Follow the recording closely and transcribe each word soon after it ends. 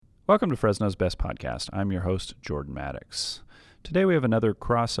Welcome to Fresno's Best Podcast. I'm your host, Jordan Maddox. Today we have another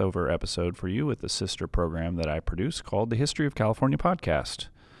crossover episode for you with the sister program that I produce called the History of California Podcast.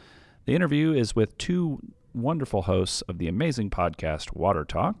 The interview is with two wonderful hosts of the amazing podcast Water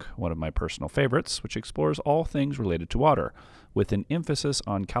Talk, one of my personal favorites, which explores all things related to water, with an emphasis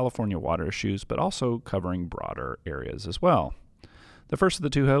on California water issues, but also covering broader areas as well. The first of the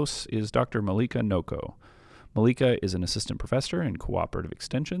two hosts is Dr. Mallika Nocco. Mallika is an assistant professor in Cooperative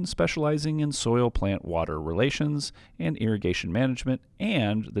Extension, specializing in soil-plant water relations and irrigation management,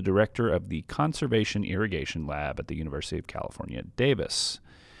 and the director of the Conservation Irrigation Lab at the University of California, Davis.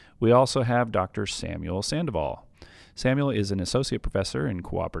 We also have Dr. Samuel Sandoval. Samuel is an associate professor in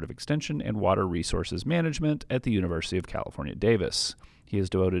Cooperative Extension and Water Resources Management at the University of California, Davis. He has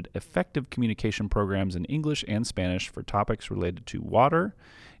devoted effective communication programs in English and Spanish for topics related to water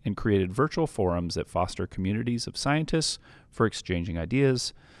and created virtual forums that foster communities of scientists for exchanging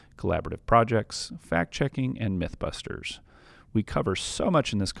ideas, collaborative projects, fact-checking, and mythbusters. We cover so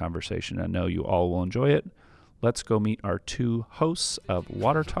much in this conversation. I know you all will enjoy it. Let's go meet our two hosts of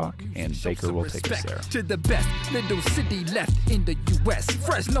Water Talk, and Baker will take us there. To the best little city left in the U.S.,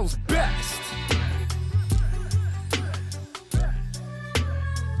 Fresno's best.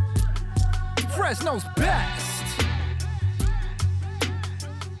 Fresno's best.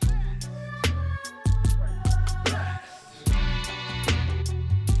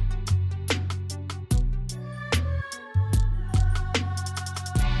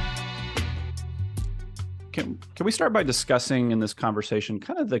 Can we start by discussing in this conversation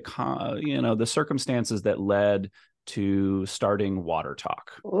kind of the circumstances that led to starting Water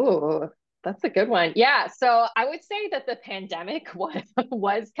Talk? Ooh, that's a good one. Yeah, so I would say that the pandemic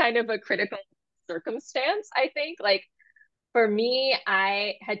was kind of a critical circumstance, I think. Like for me,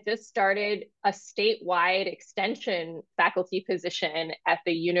 I had just started a statewide extension faculty position at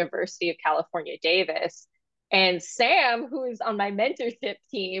the University of California, Davis. And Sam, who's on my mentorship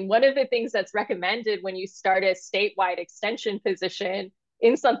team, one of the things that's recommended when you start a statewide extension position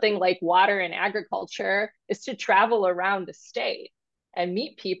in something like water and agriculture is to travel around the state and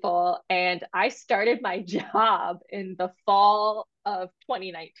meet people. And I started my job in the fall of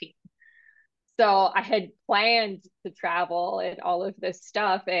 2019. So I had planned to travel and all of this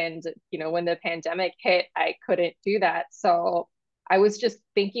stuff. And, when the pandemic hit, I couldn't do that. So I was just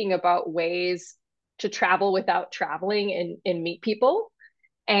thinking about ways to travel without traveling and meet people.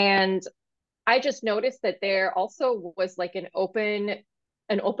 And I just noticed that there also was like an open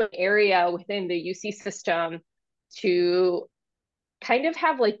area within the UC system to kind of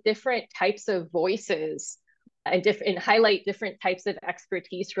have like different types of voices and highlight different types of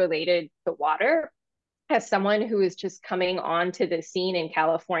expertise related to water. As someone who is just coming onto the scene in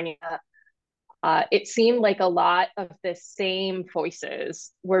California, it seemed like a lot of the same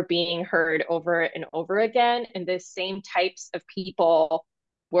voices were being heard over and over again, and the same types of people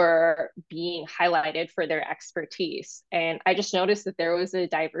were being highlighted for their expertise. And I just noticed that there was a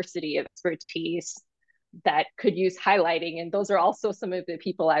diversity of expertise that could use highlighting, and those are also some of the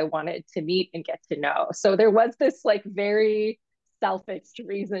people I wanted to meet and get to know. So there was this like very selfish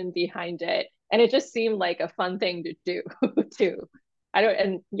reason behind it, and it just seemed like a fun thing to do too.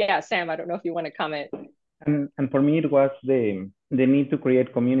 Sam, I don't know if you want to comment. And for me, it was the need to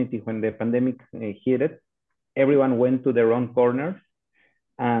create community when the pandemic hit it. Everyone went to their own corners,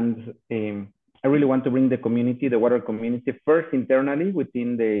 and I really want to bring the community, the water community, first internally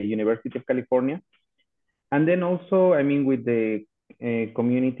within the University of California, and then also, with the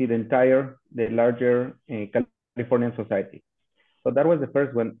community, the larger Californian society. So that was the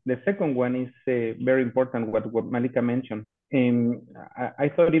first one. The second one is very important, what Mallika mentioned. I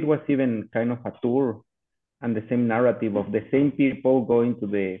thought it was even kind of a tour and the same narrative of the same people going to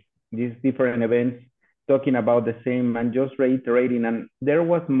these different events, talking about the same and just reiterating. And there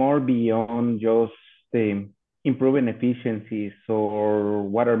was more beyond just improving efficiencies or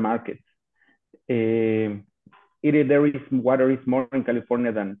water markets. Water is more in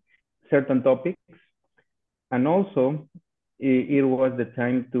California than certain topics. And also, it was the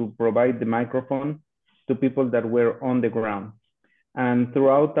time to provide the microphone to people that were on the ground. And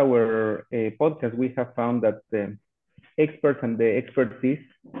throughout our podcast, we have found that the experts and the expertise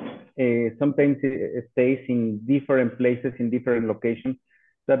sometimes it stays in different places, in different locations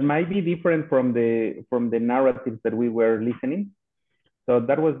that might be different from the narratives that we were listening. So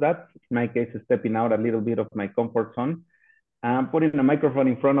that was that. In my case, stepping out a little bit of my comfort zone, putting a microphone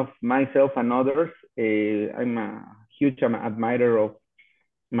in front of myself and others. I'm a huge admirer of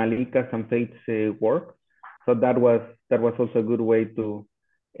Mallika's and Faith's work. So that was also a good way to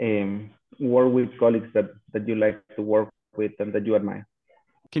work with colleagues that you like to work with and that you admire.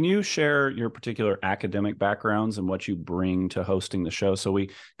 Can you share your particular academic backgrounds and what you bring to hosting the show?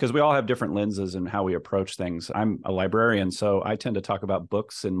 Because we all have different lenses in how we approach things. I'm a librarian, so I tend to talk about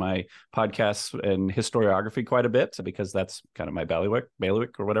books in my podcasts and historiography quite a bit because that's kind of my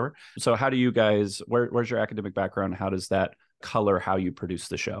bailiwick or whatever. So how do you guys, where's your academic background? How does that color how you produce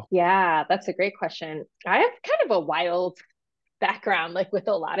the show? Yeah, that's a great question. I have kind of a wild background, like with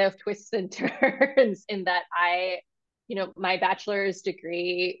a lot of twists and turns, in that my bachelor's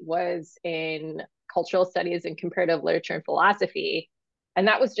degree was in cultural studies and comparative literature and philosophy. And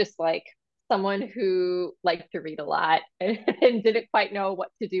that was just like someone who liked to read a lot and didn't quite know what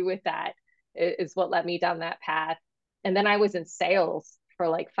to do with that, is what led me down that path. And then I was in sales for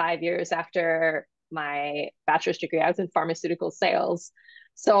like 5 years after my bachelor's degree. I was in pharmaceutical sales.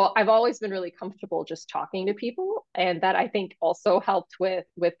 So I've always been really comfortable just talking to people. And that I think also helped with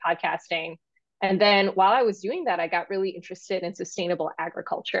podcasting. And then while I was doing that, I got really interested in sustainable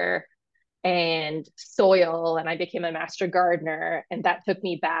agriculture and soil, and I became a master gardener. And that took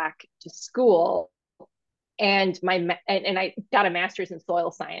me back to school. And I got a master's in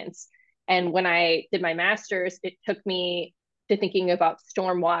soil science. And when I did my master's, it took me to thinking about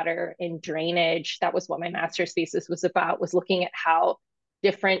stormwater and drainage. That was what my master's thesis was about, was looking at how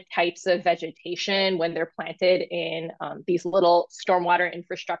different types of vegetation, when they're planted in these little stormwater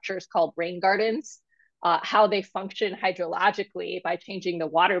infrastructures called rain gardens, how they function hydrologically by changing the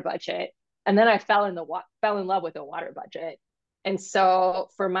water budget. And then I fell in love with the water budget. And so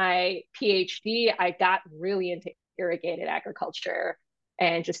for my PhD, I got really into irrigated agriculture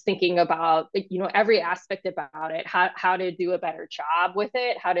and just thinking about, every aspect about it, how to do a better job with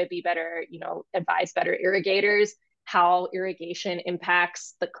it, how to be better, advise better irrigators, how irrigation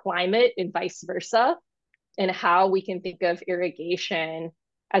impacts the climate and vice versa, and how we can think of irrigation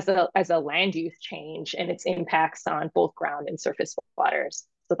as a land use change and its impacts on both ground and surface waters.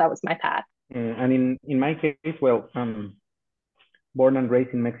 So that was my path. And in my case, well, born and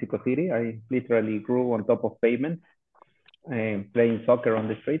raised in Mexico City. I literally grew on top of pavement, playing soccer on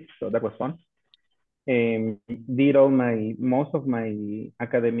the streets. So that was fun. Did most of my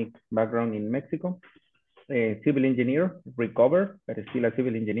academic background in Mexico. Civil engineer, recovered, but still a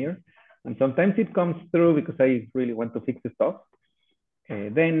civil engineer. And sometimes it comes through because I really want to fix the stuff.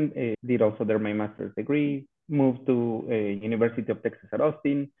 Then did also there my master's degree, moved to University of Texas at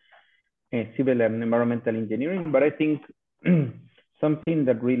Austin, civil and environmental engineering. But I think something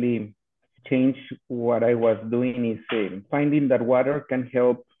that really changed what I was doing is finding that water can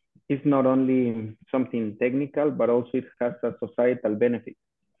help. It's not only something technical, but also it has a societal benefit.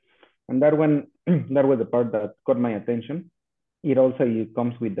 And that was the part that caught my attention. It also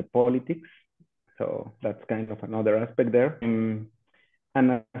comes with the politics. So that's kind of another aspect there. And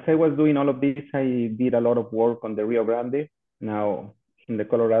as I was doing all of this, I did a lot of work on the Rio Grande, now in the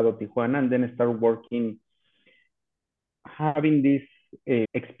Colorado, Tijuana, and then I started working, having this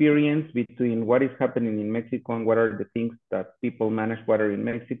experience between what is happening in Mexico and what are the things that people manage water in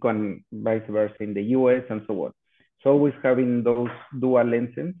Mexico and vice versa in the US and so on. So always having those dual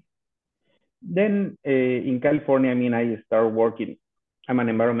lenses. Then in California, I started working. I'm an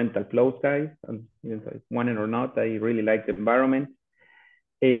environmental flows guy, and want it or not, I really like the environment.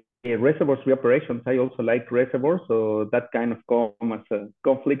 Reservoirs reoperations, I also like reservoirs, so that kind of comes as a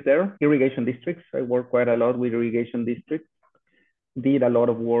conflict there. Irrigation districts, I work quite a lot with irrigation districts. Did a lot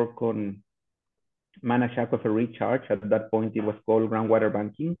of work on managed aquifer recharge. At that point, it was called groundwater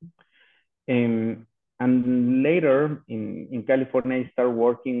banking. And later in California, I started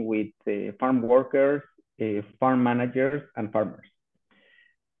working with farm workers, farm managers, and farmers.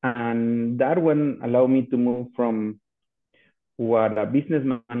 And that one allowed me to move from what a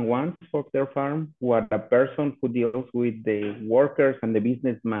businessman wants for their farm, what a person who deals with the workers and the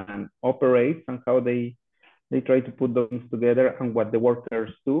businessman operates, and how they try to put those together, and what the workers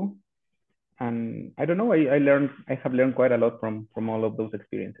do. And I don't know, I have learned quite a lot from all of those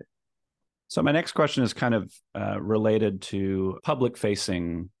experiences. So my next question is kind of related to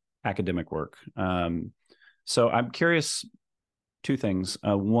public-facing academic work. So I'm curious, two things.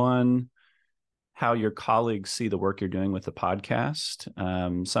 One, how your colleagues see the work you're doing with the podcast.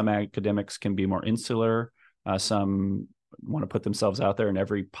 Some academics can be more insular. Some want to put themselves out there in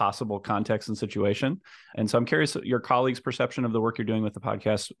every possible context and situation. And so I'm curious your colleagues' perception of the work you're doing with the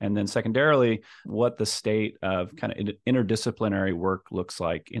podcast. And then secondarily, what the state of kind of interdisciplinary work looks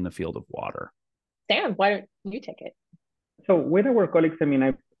like in the field of water. Sam, why don't you take it? So with our colleagues,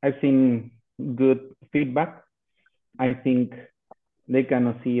 I've seen good feedback. I think they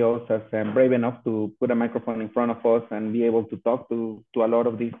kind see us as brave enough to put a microphone in front of us and be able to talk to a lot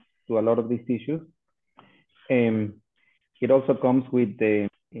of these issues. It also comes with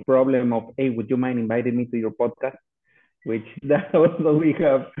problem of, hey, would you mind inviting me to your podcast? Which that also we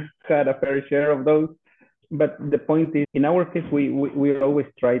have had a fair share of those. But the point is, in our case, we always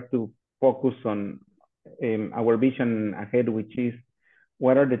try to focus on our vision ahead, which is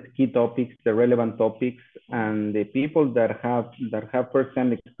what are the key topics, the relevant topics, and the people that have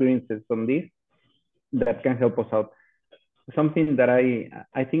first-hand experiences on this that can help us out. Something that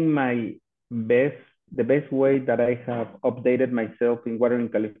I think the best way that I have updated myself in water in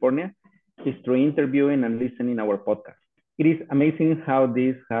California is through interviewing and listening our podcast. It is amazing how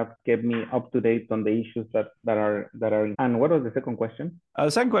these have kept me up to date on the issues that are. And what was the second question?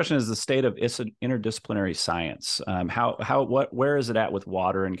 The second question is the state of interdisciplinary science. Where is it at with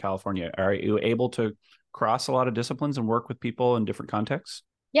water in California? Are you able to cross a lot of disciplines and work with people in different contexts?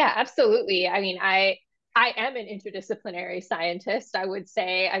 Yeah, absolutely. I mean, I am an interdisciplinary scientist, I would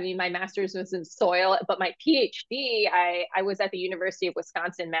say. I mean, my master's was in soil, but my PhD, I was at the University of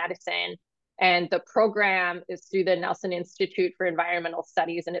Wisconsin-Madison, and the program is through the Nelson Institute for Environmental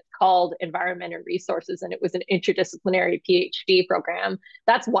Studies, and it's called Environment and Resources, and it was an interdisciplinary PhD program.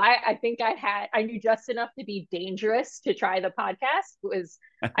 That's why I think I knew just enough to be dangerous to try the podcast.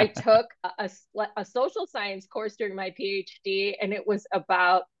 I took a social science course during my PhD, and it was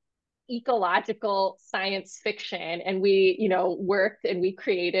about ecological science fiction, and we worked and we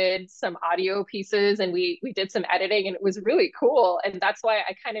created some audio pieces, and we did some editing, and it was really cool. And that's why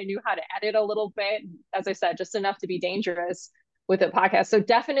I kind of knew how to edit a little bit, as I said, just enough to be dangerous with a podcast. So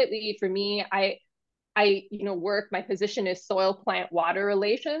definitely for me, I work, my position is soil plant water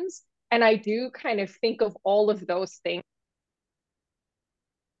relations, and I do kind of think of all of those things.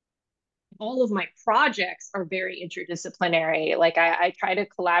 All of my projects are very interdisciplinary. Like I try to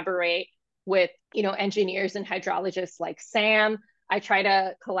collaborate with, engineers and hydrologists like Sam. I try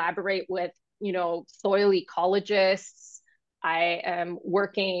to collaborate with, soil ecologists. I am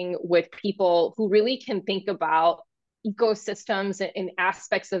working with people who really can think about ecosystems and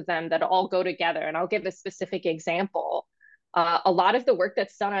aspects of them that all go together. And I'll give a specific example. A lot of the work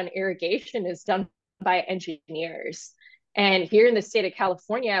that's done on irrigation is done by engineers. And here in the state of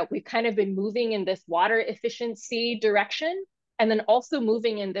California, we've kind of been moving in this water efficiency direction, and then also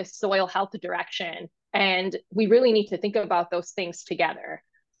moving in this soil health direction. And we really need to think about those things together.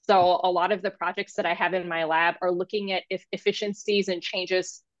 So a lot of the projects that I have in my lab are looking at efficiencies and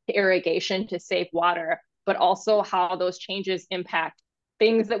changes to irrigation to save water, but also how those changes impact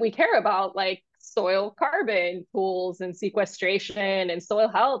things that we care about, like soil carbon pools and sequestration and soil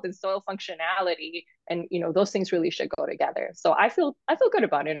health and soil functionality. And those things really should go together. So I feel good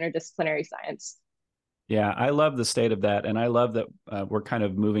about interdisciplinary science. Yeah, I love the state of that. And I love that we're kind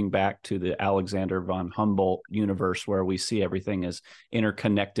of moving back to the Alexander von Humboldt universe, where we see everything as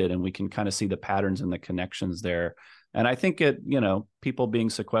interconnected and we can kind of see the patterns and the connections there. And I think people being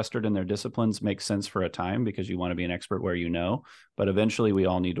sequestered in their disciplines makes sense for a time, because you want to be an expert where but eventually we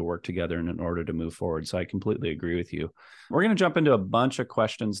all need to work together in order to move forward. So I completely agree with you. We're going to jump into a bunch of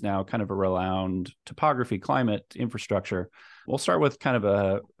questions now, kind of around topography, climate, infrastructure. We'll start with kind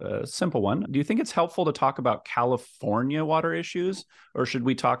of a simple one. Do you think it's helpful to talk about California water issues, or should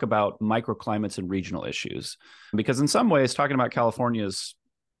we talk about microclimates and regional issues? Because in some ways, talking about California is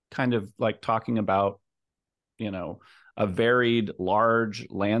kind of like talking about a varied, large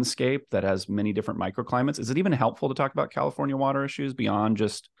landscape that has many different microclimates. Is it even helpful to talk about California water issues beyond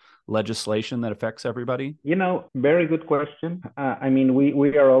just legislation that affects everybody? Very good question. I mean,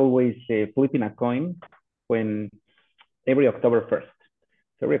 we are always flipping a coin when every October 1st.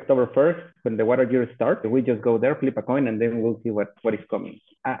 So every October 1st, when the water year starts, we just go there, flip a coin, and then we'll see what is coming.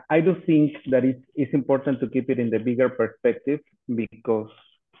 I do think that it's important to keep it in the bigger perspective, because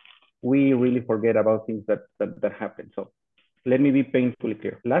we really forget about things that happen. So let me be painfully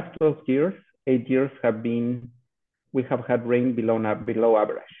clear. Last 12 years, 8 years we have had rain below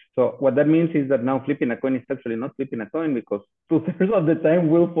average. So what that means is that now flipping a coin is actually not flipping a coin, because 2/3 of the time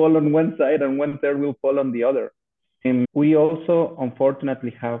will fall on one side and 1/3 will fall on the other. And we also,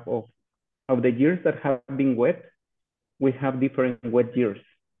 unfortunately, have of the years that have been wet, we have different wet years.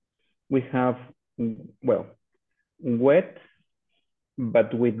 We have, wet,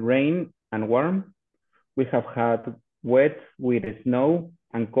 but with rain and warm. We have had wet with snow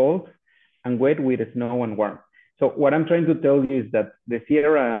and cold, and wet with snow and warm. So what I'm trying to tell you is that the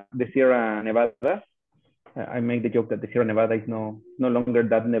Sierra Nevada, I make the joke that the Sierra Nevada is no longer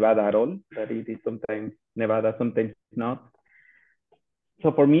that Nevada at all, that it is sometimes Nevada, sometimes not.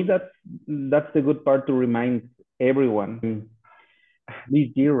 So for me, that's the good part to remind everyone. This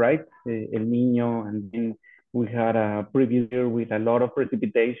year, right, El Nino, and then we had a previous year with a lot of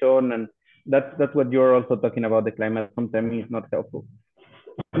precipitation, and that's what you're also talking about. The climate sometimes is not helpful.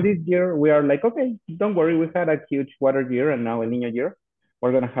 And this year we are like, okay, don't worry, we had a huge water year and now El Nino year.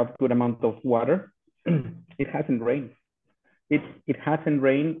 We're gonna have good amount of water. It hasn't rained. It hasn't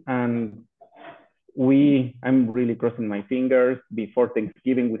rained, and I'm really crossing my fingers. Before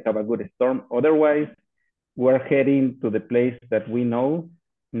Thanksgiving, we have a good storm. Otherwise, we're heading to the place that we know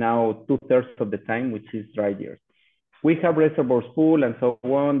now 2/3 of the time, which is dry years. We have reservoirs full and so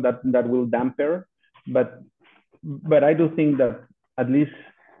on that will damper, but I do think that at least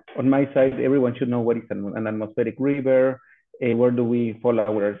on my side, everyone should know what is an atmospheric river, where do we fall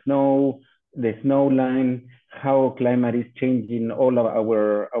our snow, the snow line, how climate is changing all of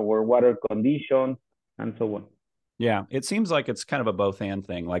our water conditions, and so on. Yeah, it seems like it's kind of a both and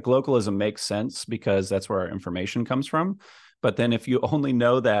thing. Like localism makes sense because that's where our information comes from. But then if you only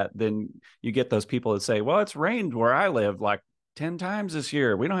know that, then you get those people that say, well, it's rained where I live like 10 times this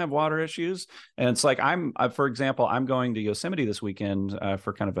year. We don't have water issues. And it's like for example, I'm going to Yosemite this weekend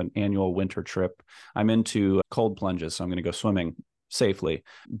for kind of an annual winter trip. I'm into cold plunges, so I'm going to go swimming safely.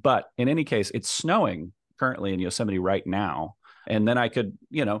 But in any case, it's snowing currently in Yosemite right now. And then I could,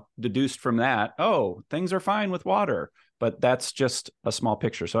 deduce from that, oh, things are fine with water. But that's just a small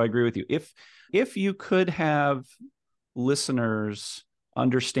picture. So I agree with you. If you could have listeners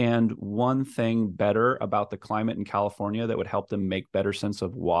understand one thing better about the climate in California that would help them make better sense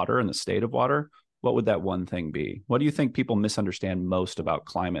of water and the state of water, what would that one thing be? What do you think people misunderstand most about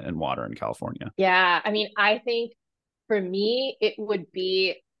climate and water in California? Yeah, I mean, I think for me, it would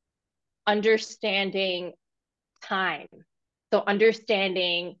be understanding time. So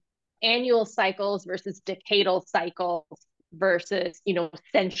understanding annual cycles versus decadal cycles versus,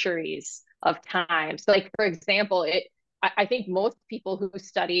 centuries of time. So like, for example, I think most people who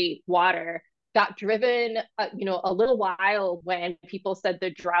study water got driven, a little while when people said the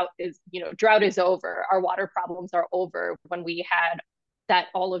drought is over. Our water problems are over when we had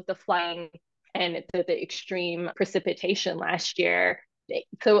all of the flooding and the extreme precipitation last year.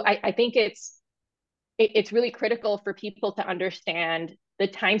 So I think it's really critical for people to understand the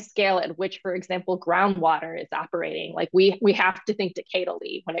time scale at which, for example, groundwater is operating. Like we have to think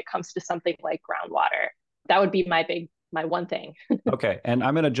decadally when it comes to something like groundwater. That would be my one thing. Okay. And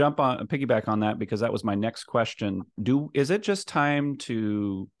I'm going to piggyback on that because that was my next question. Is it just time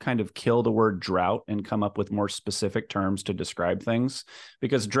to kind of kill the word drought and come up with more specific terms to describe things?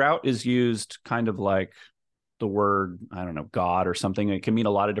 Because drought is used kind of like the word, I don't know, God or something. It can mean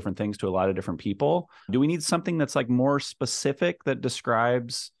a lot of different things to a lot of different people. Do we need something that's like more specific that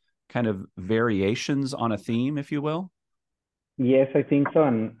describes kind of variations on a theme, if you will? Yes, I think so.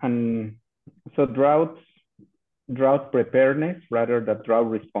 And so drought preparedness rather than drought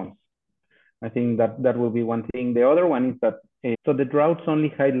response. I think that will be one thing. The other one is that so the droughts only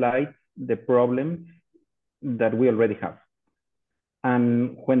highlight the problems that we already have.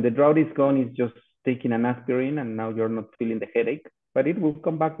 And when the drought is gone, it's just taking an aspirin and now you're not feeling the headache, but it will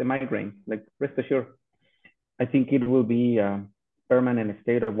come back the migraine, like rest assured. I think it will be a permanent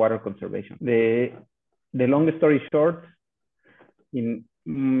state of water conservation. The long story short, in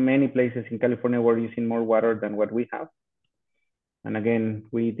many places in California, we're using more water than what we have. And again,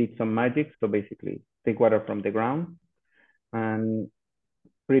 we did some magic. So basically take water from the ground and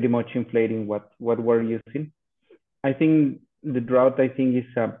pretty much inflating what we're using. I think the drought, is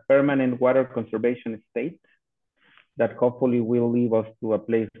a permanent water conservation state that hopefully will lead us to a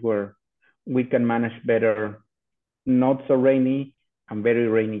place where we can manage better not so rainy and very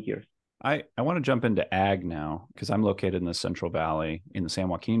rainy years. I want to jump into ag now because I'm located in the Central Valley, in the San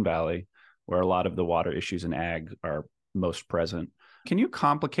Joaquin Valley, where a lot of the water issues in ag are most present. Can you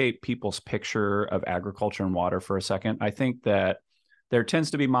complicate people's picture of agriculture and water for a second? I think that there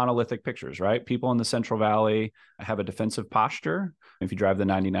tends to be monolithic pictures, right? People in the Central Valley have a defensive posture. If you drive the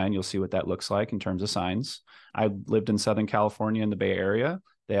 99, you'll see what that looks like in terms of signs. I lived in Southern California in the Bay Area.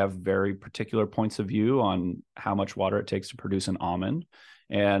 They have very particular points of view on how much water it takes to produce an almond.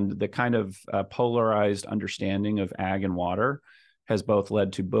 And the kind of polarized understanding of ag and water has both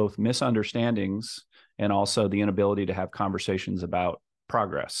led to both misunderstandings and also the inability to have conversations about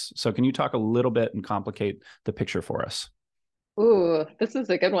progress. So can you talk a little bit and complicate the picture for us? Ooh, this is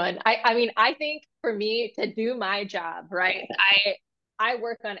a good one. I mean, I think for me to do my job, right? I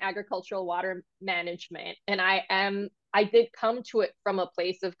work on agricultural water management and I did come to it from a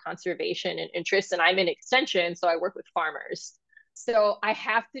place of conservation and interest, and I'm in extension, so I work with farmers. So I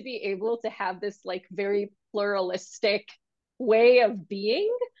have to be able to have this like very pluralistic way of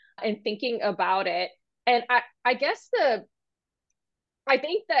being and thinking about it. And I guess I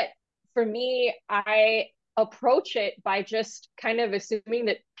think that for me, I approach it by just kind of assuming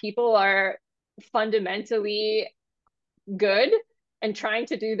that people are fundamentally good and trying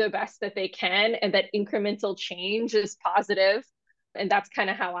to do the best that they can, and that incremental change is positive. And that's kind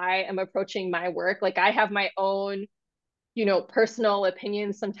of how I am approaching my work. Like I have my own, personal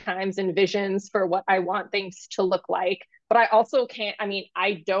opinions sometimes and visions for what I want things to look like. But I also can't,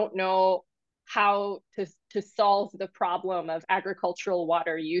 I don't know how to solve the problem of agricultural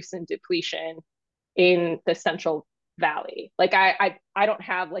water use and depletion in the Central Valley. Like I don't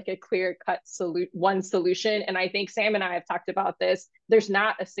have like a clear cut one solution. And I think Sam and I have talked about this. There's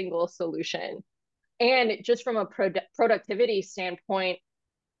not a single solution. And just from a productivity standpoint,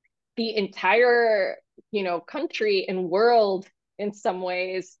 the entire, country and world in some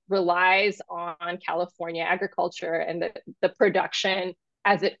ways relies on California agriculture and the production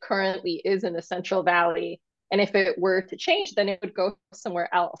as it currently is in the Central Valley. And if it were to change, then it would go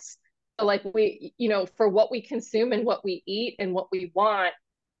somewhere else. So like we, for what we consume and what we eat and what we want,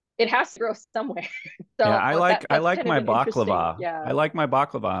 it has to grow somewhere. So yeah, I like kind my of baklava. yeah. I like my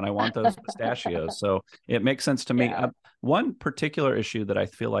baklava, and I want those pistachios. So it makes sense to me. Yeah. One particular issue that I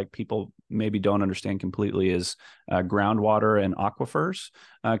feel like people maybe don't understand completely is groundwater and aquifers.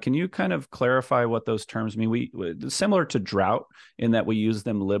 Can you kind of clarify what those terms mean? We similar to drought in that we use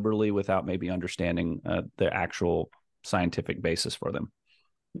them liberally without maybe understanding the actual scientific basis for them.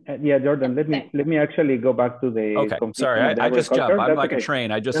 Yeah, Jordan, let me actually go back to the Okay, sorry, I just jump. I'm like a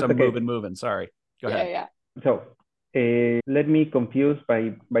train. I'm moving. Sorry. Go ahead. Yeah. So let me confuse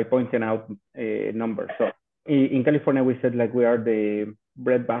by pointing out numbers. So in California, we said like we are the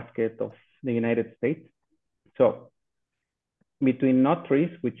breadbasket of the United States. So between nut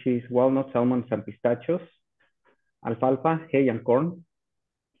trees, which is walnuts, almonds, and pistachios, alfalfa, hay, and corn.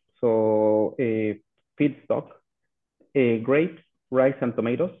 So feedstock, grapes, rice, and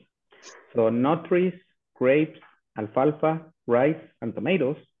tomatoes. So nut trees, grapes, alfalfa, rice, and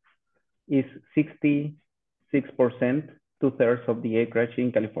tomatoes is 66%, 2/3 of the acreage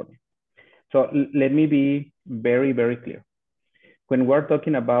in California. So let me be very, very clear. When we're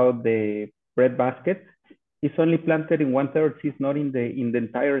talking about the breadbasket, it's only planted in 1/3, it's not in the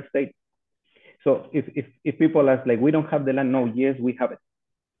entire state. So if people ask like, we don't have the land, no, yes, we have it.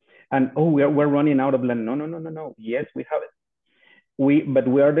 And oh, we're running out of land. No. Yes, we have it. But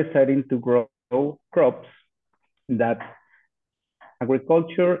we are deciding to grow crops that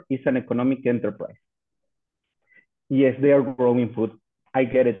agriculture is an economic enterprise. Yes, they are growing food. I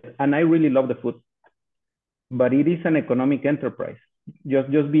get it. And I really love the food. But it is an economic enterprise.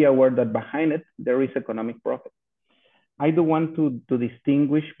 Just be aware that behind it, there is economic profit. I do want to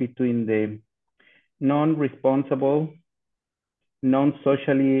distinguish between the non-responsible,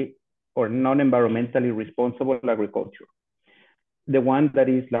 non-socially, or non-environmentally responsible agriculture. The one that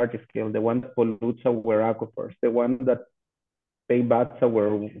is large scale, the one that pollutes our aquifers, the one that pay bats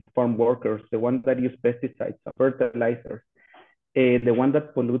our farm workers, the one that use pesticides, fertilizers, the one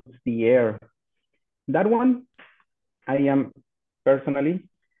that pollutes the air. That one, I am personally,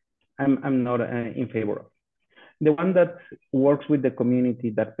 I'm not in favor of. The one that works with the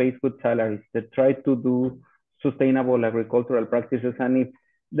community, that pays good salaries, that try to do sustainable agricultural practices. And if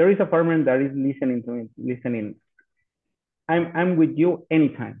there is a farmer that is listening, I'm with you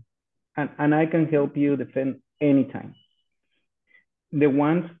anytime. And I can help you defend anytime. The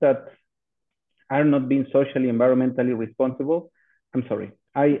ones that are not being socially, environmentally responsible, I'm sorry.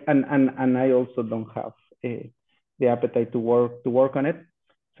 I also don't have the appetite to work on it.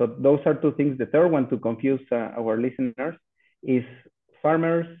 So those are two things. The third one, to confuse our listeners, is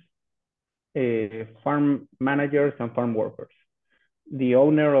farmers, farm managers, and farm workers. The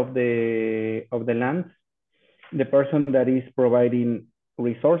owner of the land, the person that is providing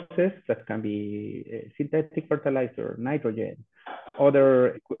resources that can be synthetic fertilizer, nitrogen,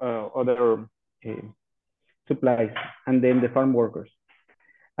 other supplies, and then the farm workers.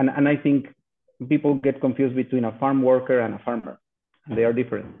 And I think people get confused between a farm worker and a farmer. They are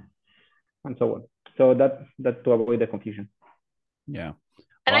different, and so on. So that's to avoid the confusion. Yeah.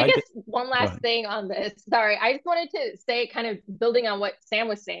 And I guess one last thing on this. Sorry, I just wanted to say, kind of building on what Sam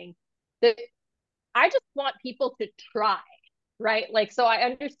was saying, that I just want people to try, right? Like, so I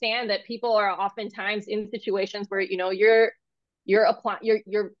understand that people are oftentimes in situations where, you're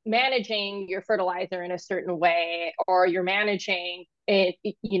managing your fertilizer in a certain way, or you're managing it,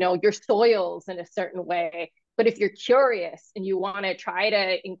 your soils in a certain way. But if you're curious and you want to try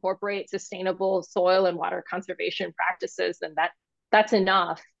to incorporate sustainable soil and water conservation practices, then that's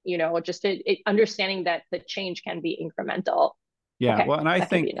enough, just understanding that the change can be incremental. Yeah. Okay, well, and I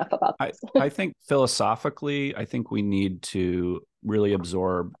think enough about this. I think philosophically, I think we need to really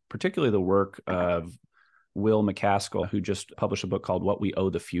absorb, particularly the work of Will McCaskill, who just published a book called What We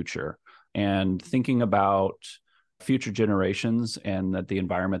Owe the Future, and thinking about future generations and that the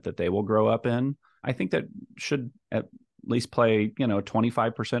environment that they will grow up in, I think that should at least play,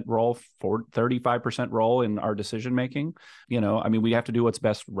 25% role, 35% role in our decision making. I mean, we have to do what's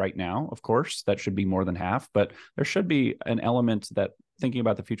best right now, of course. That should be more than half, but there should be an element that thinking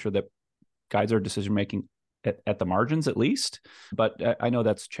about the future that guides our decision making at the margins at least. But I know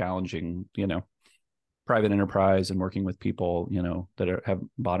that's challenging, private enterprise and working with people, that have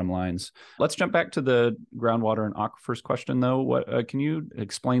bottom lines. Let's jump back to the groundwater and aquifers question, though. What can you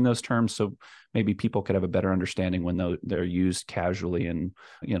explain those terms so maybe people could have a better understanding when they're used casually in,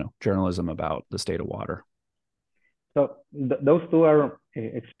 journalism about the state of water? So those two are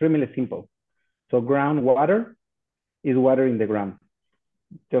extremely simple. So groundwater is water in the ground.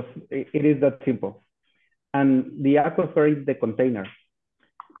 Just it is that simple. And the aquifer is the container.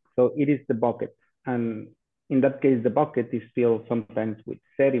 So it is the bucket. And in that case, the bucket is filled sometimes with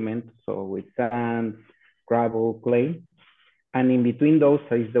sediment, so with sand, gravel, clay. And in between those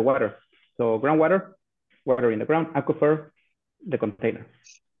is the water. So groundwater, water in the ground, aquifer, the container.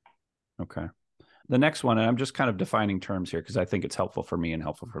 Okay. The next one, and I'm just kind of defining terms here because I think it's helpful for me and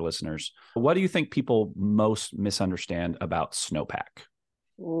helpful for listeners. What do you think people most misunderstand about snowpack?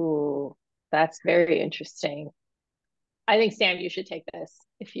 Ooh, that's very interesting. I think, Sam, you should take this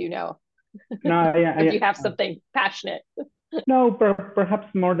if you know. No, if you have something passionate. No,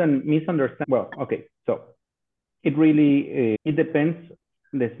 perhaps more than misunderstand. Well, okay. So it really, it depends.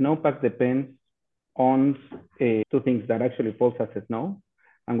 The snowpack depends on two things that actually falls as a snow.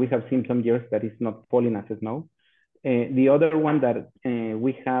 And we have seen some years that it's not falling as a snow. The other one that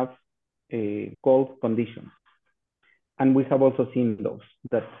we have cold conditions. And we have also seen those,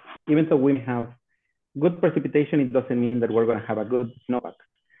 that even though we have good precipitation, it doesn't mean that we're going to have a good snowpack.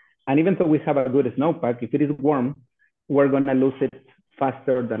 And even though we have a good snowpack, if it is warm, we're going to lose it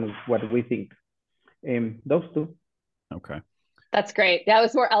faster than what we think. Those two. Okay. That's great. That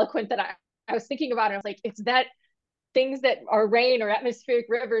was more eloquent than I was thinking about it. I was like, it's that things that are rain or atmospheric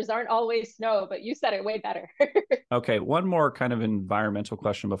rivers aren't always snow, but you said it way better. Okay. One more kind of environmental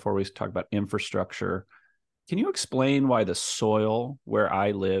question before we talk about infrastructure. Can you explain why the soil where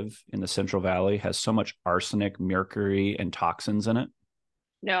I live in the Central Valley has so much arsenic, mercury, and toxins in it?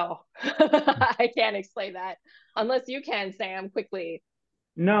 No, I can't explain that unless you can, Sam, quickly.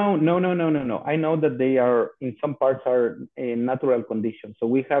 No. I know that they are, in some parts, are natural conditions. So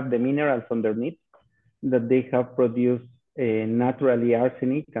we have the minerals underneath that they have produced naturally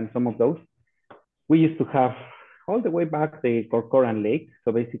arsenic and some of those. We used to have all the way back the Corcoran Lake.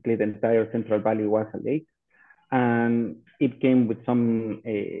 So basically the entire Central Valley was a lake. And it came with some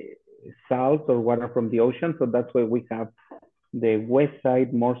salt or water from the ocean. So that's why we have the west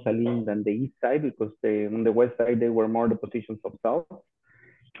side more saline than the east side, because on the west side, there were more depositions of salt.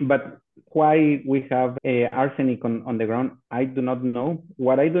 But why we have arsenic on the ground, I do not know.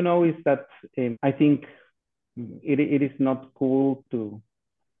 What I do know is that I think it is not cool to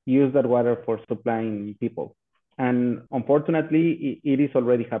use that water for supplying people. And unfortunately, it is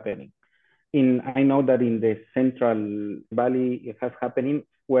already happening. I know that in the Central Valley, it has happening.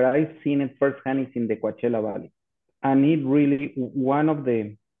 Where I've seen it firsthand is in the Coachella Valley. And it really,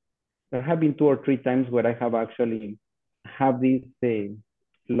 there have been 2 or 3 times where I have actually have this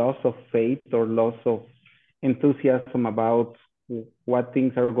loss of faith or loss of enthusiasm about what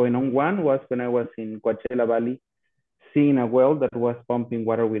things are going on. One was when I was in Coachella Valley, seeing a well that was pumping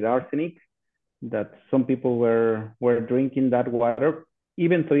water with arsenic, that some people were drinking that water,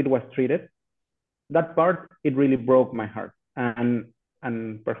 even though it was treated. That part, it really broke my heart. And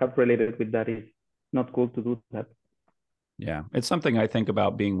perhaps related with that is not cool to do that. Yeah, it's something I think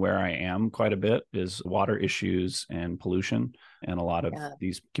about being where I am quite a bit is water issues and pollution. And a lot of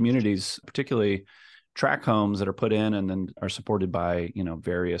these communities, particularly tract homes that are put in and then are supported by,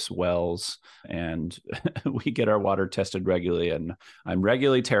 various wells. And we get our water tested regularly, and I'm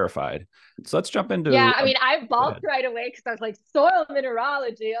regularly terrified. So let's jump into. Yeah, I mean, I balked right away because I was like, soil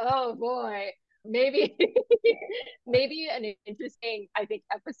mineralogy. Oh boy. Maybe an interesting, I think,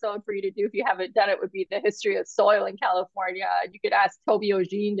 episode for you to do if you haven't done it would be the history of soil in California. You could ask Toby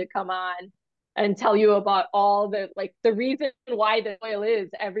Ogine to come on and tell you about all the reason why the soil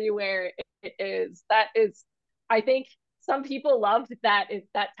is everywhere it is. That is, I think some people loved that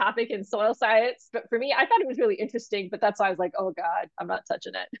topic in soil science, but for me, I thought it was really interesting. But that's why I was like, oh God, I'm not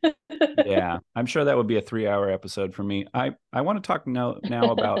touching it. Yeah, I'm sure that would be a 3-hour episode for me. I want to talk now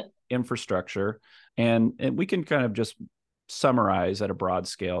about infrastructure, and we can kind of just summarize at a broad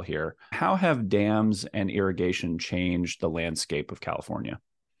scale here. How have dams and irrigation changed the landscape of California?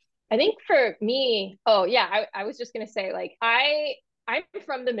 I think for me, I was just going to say, I'm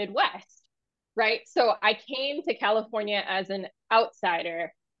from the Midwest. right? So I came to California as an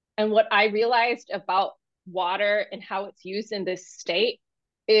outsider. And what I realized about water and how it's used in this state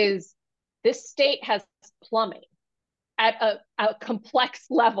is this state has plumbing at a complex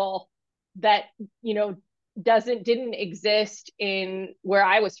level that, you know, didn't exist in where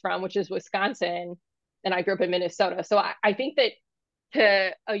I was from, which is Wisconsin, and I grew up in Minnesota. So I think that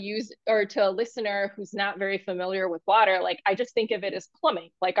to a listener who's not very familiar with water, like I just think of it as plumbing.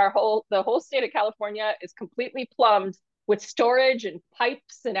 Like the whole state of California is completely plumbed with storage and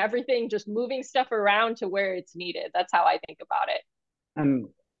pipes and everything, just moving stuff around to where it's needed. That's how I think about it. And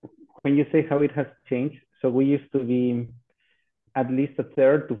when you say how it has changed, so we used to be at least a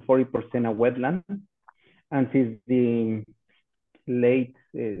third to 40% a wetland. And since the the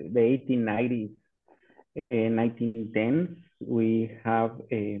 1890s, 1910s, we have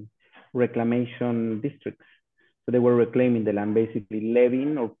a reclamation districts. So they were reclaiming the land, basically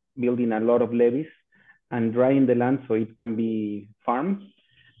levying or building a lot of levees and drying the land so it can be farmed.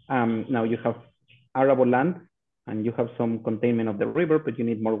 Now you have arable land and you have some containment of the river, but you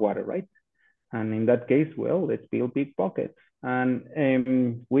need more water, right? And in that case, well, let's build big pockets.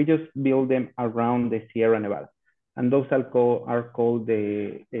 And we just build them around the Sierra Nevada. And those are called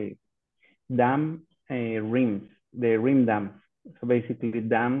the dam rims, the rim dams. So basically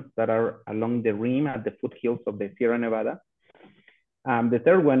dams that are along the rim at the foothills of the Sierra Nevada. The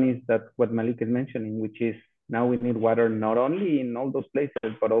third one is that what Mallika is mentioning, which is now we need water not only in all those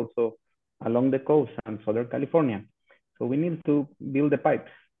places, but also along the coast and Southern California. So we need to build the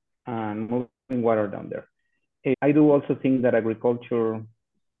pipes and moving water down there. I do also think that agriculture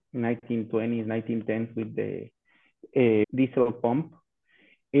 1920s, 1910s with the diesel pump,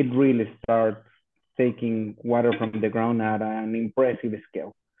 it really starts taking water from the ground at an impressive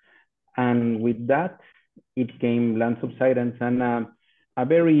scale. And with that, it came land subsidence and a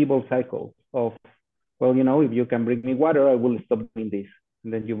very evil cycle of, well, you know, if you can bring me water, I will stop doing this.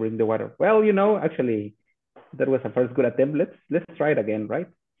 And then you bring the water. Well, you know, actually, that was a first good attempt. Let's try it again, right?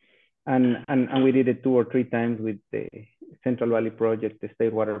 And we did it 2 or 3 times with the Central Valley project, the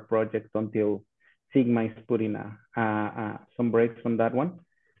State Water project, until Sigma is putting some brakes on that one.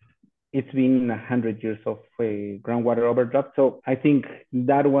 It's been 100 years of groundwater overdraft. So I think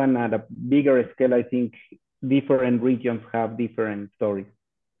that one at a bigger scale, I think different regions have different stories.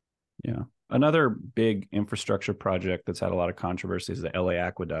 Yeah. Another big infrastructure project that's had a lot of controversy is the LA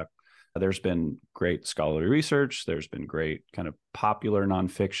Aqueduct. There's been great scholarly research. There's been great kind of popular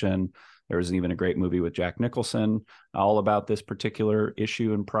nonfiction. There was even a great movie with Jack Nicholson all about this particular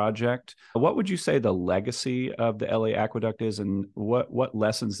issue and project. What would you say the legacy of the LA Aqueduct is, and what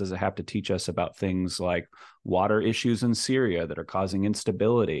lessons does it have to teach us about things like water issues in Syria that are causing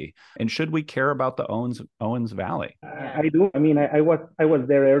instability? And should we care about the Owens Valley? I do. I mean, I was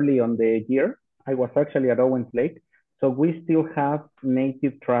there early on the year. I was actually at Owens Lake. So we still have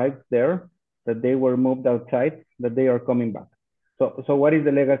native tribes there that they were moved outside, that they are coming back. So what is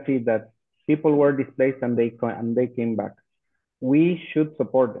the legacy? That people were displaced and they came back. We should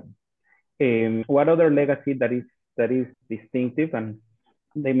support them. What other legacy that is distinctive? And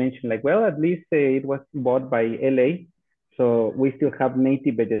they mentioned like, well, at least it was bought by LA, so we still have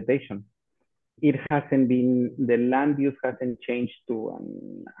native vegetation. It hasn't been, the land use hasn't changed to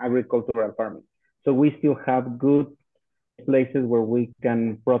agricultural farming. So we still have good places where we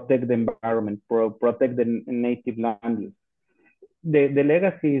can protect the environment, protect the native land use. The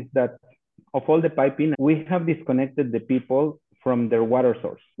legacy is that of all the piping, we have disconnected the people from their water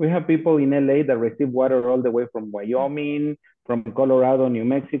source. We have people in LA that receive water all the way from Wyoming, from Colorado, New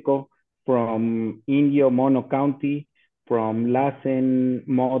Mexico, from Indio, Mono County, from Lassen,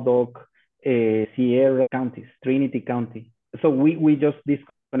 Modoc, Sierra counties, Trinity County. So we just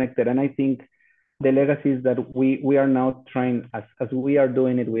disconnected. And I think the legacy is that we are now trying, as we are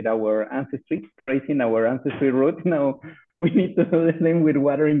doing it with our ancestry, tracing our ancestry route. Now we need to do the same with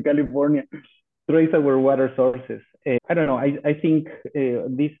water in California, trace our water sources. I don't know. I think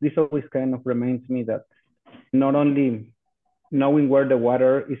this always kind of reminds me that not only knowing where the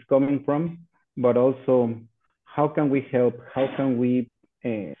water is coming from, but also how can we help? How can we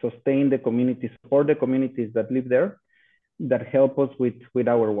sustain the communities, support the communities that live there, that help us with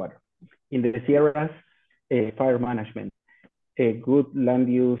our water? In the Sierras, fire management, good land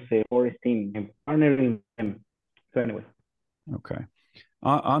use, foresting, partnering them. So anyway. Okay.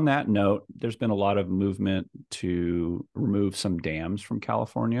 On that note, there's been a lot of movement to remove some dams from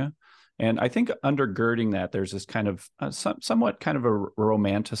California. And I think undergirding that, there's this kind of somewhat kind of a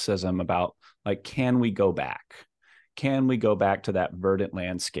romanticism about like, can we go back? Can we go back to that verdant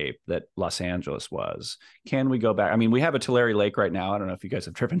landscape that Los Angeles was? Can we go back? I mean, we have a Tulare Lake right now. I don't know if you guys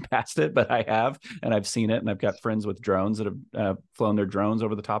have driven past it, but I have, and I've seen it, and I've got friends with drones that have flown their drones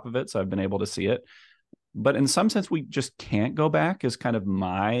over the top of it, so I've been able to see it. But in some sense, we just can't go back is kind of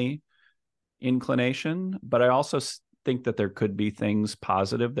my inclination. But I also think that there could be things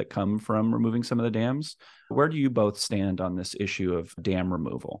positive that come from removing some of the dams. Where do you both stand on this issue of dam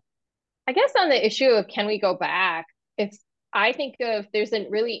removal? I guess on the issue of can we go back, it's I think of there's a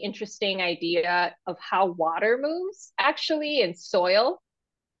really interesting idea of how water moves actually in soil,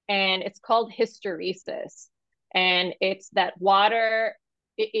 and it's called hysteresis. And it's that water,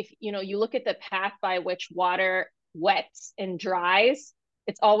 if you look at the path by which water wets and dries,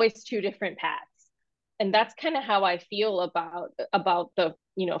 it's always two different paths. And that's kind of how I feel about the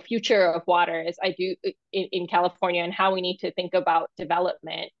future of water as I do in California, and how we need to think about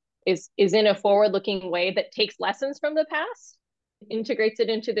development is in a forward looking way that takes lessons from the past, integrates it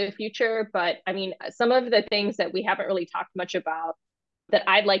into the future. But I mean, some of the things that we haven't really talked much about that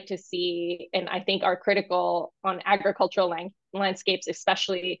I'd like to see, and I think are critical on agricultural landscapes,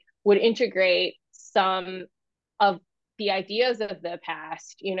 especially, would integrate some of the ideas of the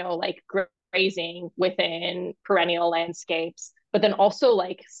past, like grazing within perennial landscapes, but then also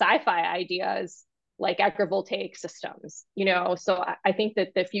like sci-fi ideas like agrivoltaic systems, So I think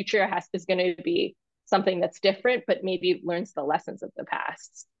that the future is going to be something that's different, but maybe learns the lessons of the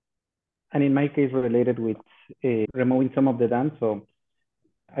past. And in my case, related with removing some of the dams. So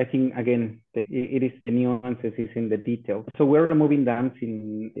I think, again, it is the nuances is in the details. So we're removing dams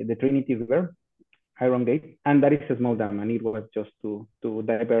in the Trinity River, Iron Gate, and that is a small dam, and it was just to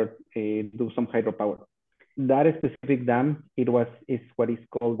divert, do some hydropower. That specific dam, is what is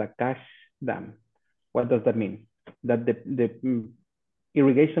called a cash dam. What does that mean? That the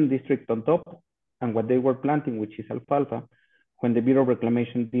irrigation district on top and what they were planting, which is alfalfa, when the Bureau of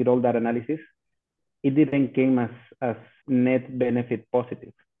Reclamation did all that analysis, it didn't came as net benefit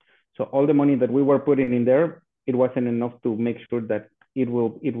positive. So all the money that we were putting in there, it wasn't enough to make sure that it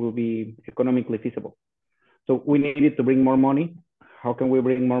will be economically feasible. So we needed to bring more money. How can we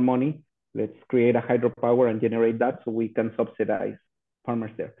bring more money? Let's create a hydropower and generate that so we can subsidize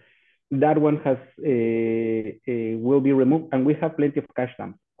farmers there. That one will be removed, and we have plenty of cash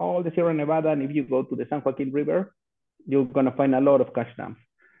dams. All the Sierra Nevada, and if you go to the San Joaquin River, you're gonna find a lot of cash dams.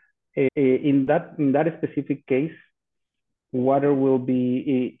 In that specific case, water will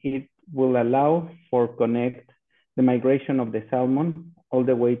be, it will allow for connect the migration of the salmon all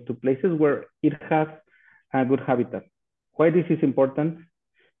the way to places where it has a good habitat. Why this is important?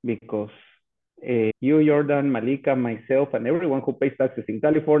 Because you, Jordan, Mallika, myself, and everyone who pays taxes in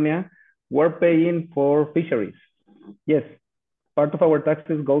California, we're paying for fisheries. Yes, part of our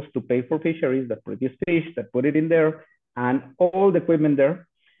taxes goes to pay for fisheries that produce fish, that put it in there, and all the equipment there,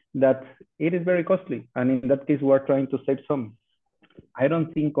 that it is very costly. And in that case, we're trying to save some. I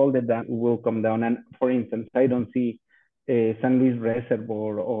don't think all the dam will come down. And for instance, I don't see San Luis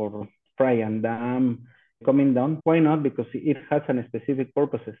Reservoir or Fryan Dam coming down. Why not? Because it has a specific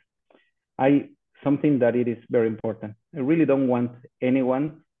purposes. Something that it is very important. I really don't want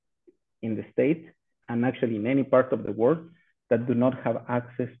anyone in the state, and actually in any part of the world, that do not have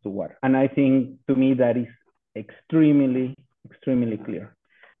access to water. And I think, to me, that is extremely, extremely clear.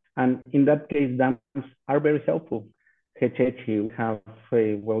 And in that case, dams are very helpful. Hechechi, we have,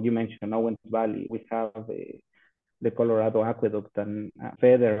 well, you mentioned Owens Valley, we have the Colorado Aqueduct, and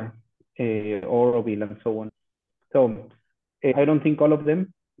Feather, Oroville, and so on. So I don't think all of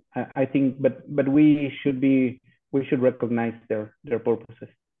them, I think, but we should recognize their purposes.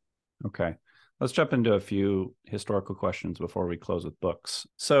 Okay. Let's jump into a few historical questions before we close with books.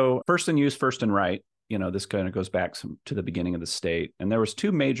 So first in use, first in right, this kind of goes back to the beginning of the state. And there was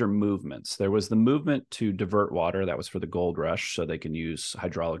two major movements. There was the movement to divert water. That was for the gold rush, so they can use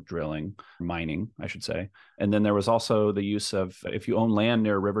hydraulic drilling, mining, I should say. And then there was also the use of, if you own land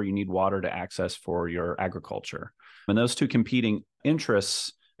near a river, you need water to access for your agriculture. And those two competing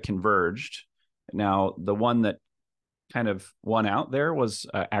interests converged. Now, the one that kind of won out there was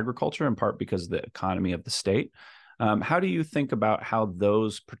agriculture, in part because of the economy of the state. How do you think about how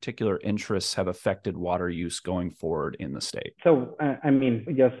those particular interests have affected water use going forward in the state? So, I mean,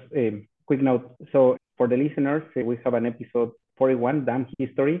 just a quick note. So for the listeners, we have an episode 41, Dam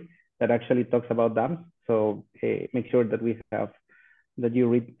History, that actually talks about dams. So make sure that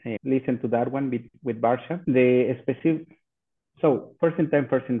you listen to that one with Barsha. So first in time,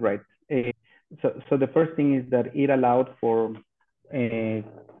 first in right. So the first thing is that it allowed for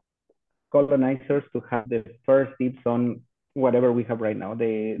colonizers to have the first dibs on whatever we have right now,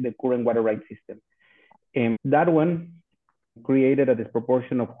 the current water right system. That one created a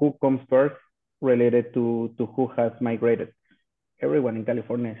disproportion of who comes first related to who has migrated. Everyone in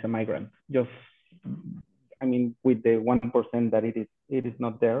California is a migrant. Just, I mean, with the 1% that it is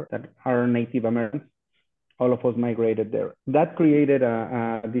not there, that are Native Americans, all of us migrated there. That created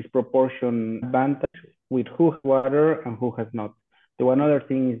a disproportion advantage with who has water and who has not. The one other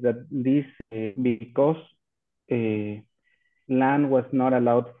thing is that this, because land was not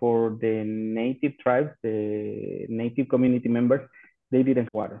allowed for the native tribes, the native community members, they didn't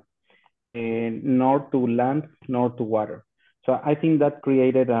have water, nor to land, nor to water. So I think that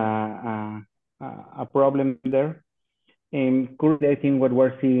created a problem there. And currently, I think what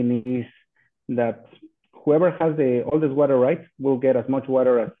we're seeing is that whoever has the oldest water rights will get as much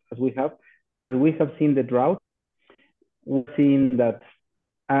water as we have. We have seen the drought. We've seen that,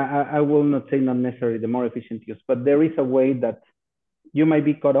 I will not say not necessarily the more efficient use, but there is a way that you might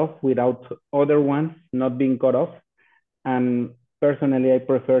be cut off without other ones not being cut off. And personally, I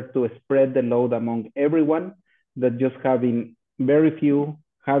prefer to spread the load among everyone than just having very few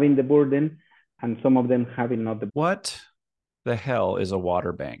having the burden and some of them having not the. What the hell is a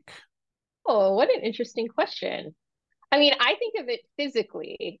water bank? Oh, what an interesting question. I mean, I think of it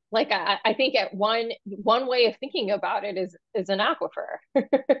physically. Like I think at one way of thinking about it is an aquifer.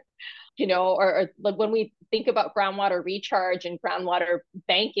 Or like when we think about groundwater recharge and groundwater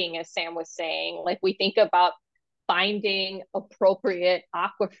banking, as Sam was saying, like we think about finding appropriate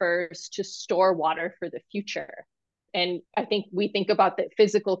aquifers to store water for the future. And I think we think about the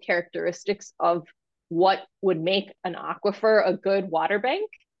physical characteristics of what would make an aquifer a good water bank.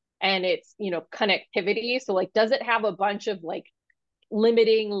 And it's, connectivity. So like, does it have a bunch of like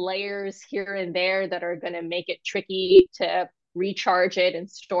limiting layers here and there that are going to make it tricky to recharge it and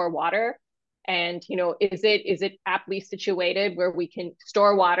store water? And is it aptly situated where we can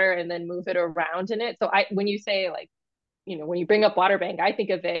store water and then move it around in it? So when you say like, when you bring up water bank, I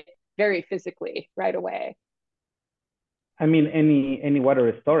think of it very physically right away. I mean, any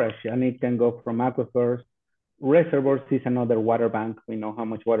water storage, and it can go from aquifers. Reservoirs is another water bank. We know how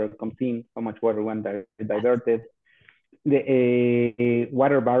much water comes in, how much water went diverted. The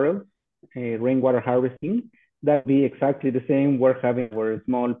water barrels, rainwater harvesting, that be exactly the same. We're having our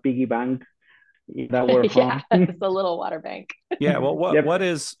small piggy bank that we're yeah, it's a little water bank. Yeah, well, what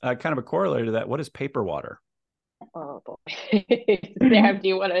is kind of a corollary to that? What is paper water? Oh boy, Sam, do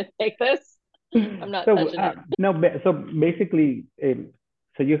you want to take this? I'm not touching it. No, so basically,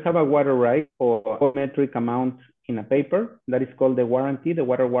 so you have a water right or a metric amount in a paper that is called the warranty, the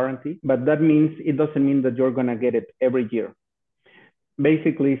water warranty. But that means it doesn't mean that you're gonna get it every year.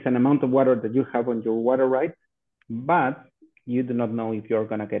 Basically, it's an amount of water that you have on your water right, but you do not know if you're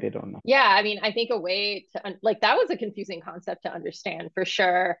gonna get it or not. Yeah, I mean, I think a way to like that was a confusing concept to understand for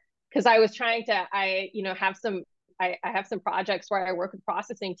sure. Because I was trying to, I have some projects where I work with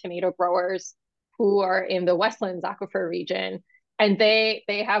processing tomato growers who are in the Westlands aquifer region, and they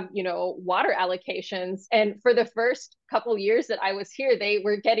have water allocations. And for the first couple years that I was here, they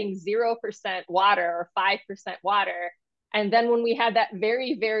were getting 0% water or 5% water. And then when we had that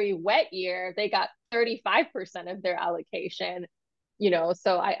very, very wet year, they got 35% of their allocation.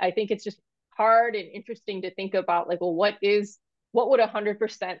 So I think it's just hard and interesting to think about like, well, what would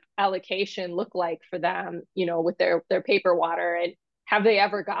 100% allocation look like for them, with their paper water, and have they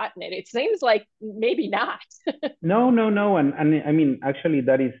ever gotten it? It seems like maybe not. No. And I mean, actually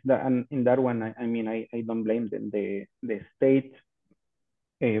that is the, and in that one, I mean, I don't blame them. The state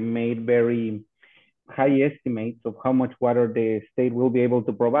made very high estimates of how much water the state will be able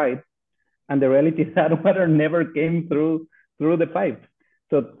to provide. And the reality is that water never came through the pipe.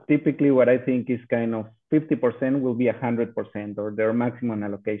 So typically what I think is kind of 50% will be 100% or their maximum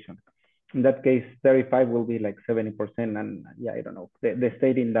allocation. In that case, 35 will be like 70%. And yeah, I don't know. The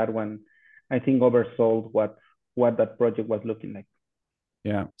state in that one, I think oversold what that project was looking like.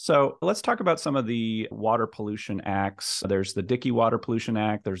 Yeah. So let's talk about some of the water pollution acts. There's the Dickey Water Pollution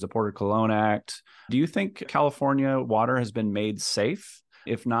Act. There's the Porter Cologne Act. Do you think California water has been made safe?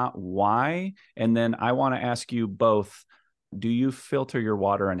 If not, why? And then I want to ask you both, do you filter your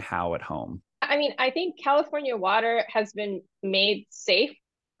water and how at home? I mean, I think California water has been made safe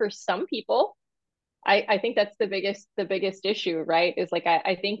for some people. I think that's the biggest issue, right? Is like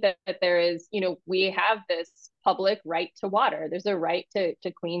I think that there is, we have this public right to water. There's a right to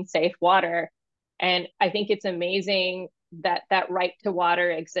clean, safe water. And I think it's amazing that that right to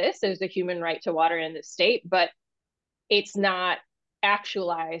water exists. There's a human right to water in the state, but it's not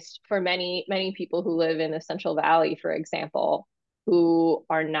actualized for many, many people who live in the Central Valley, for example, who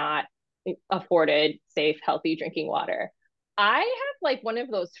are not afforded safe, healthy drinking water. I have like one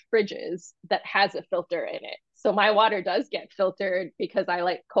of those fridges that has a filter in it. So my water does get filtered because I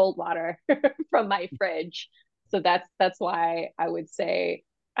like cold water from my fridge. So that's why I would say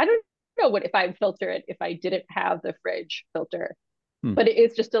I don't know what if I'd filter it if I didn't have the fridge filter. Hmm. But it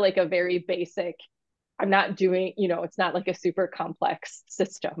is just like a very basic. I'm not doing, it's not like a super complex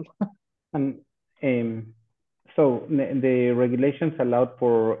system. And so the regulations allowed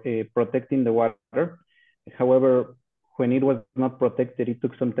for protecting the water. However, when it was not protected, it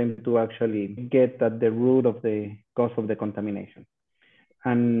took some time to actually get at the root of the cause of the contamination.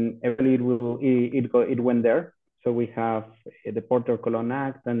 And eventually it went there. So we have the Porter Cologne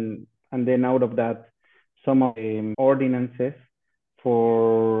Act, and then out of that, some of the ordinances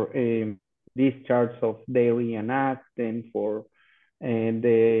for discharge of dairy and acts, then for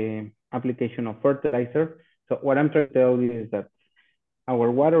the application of fertilizer. So what I'm trying to tell you is that our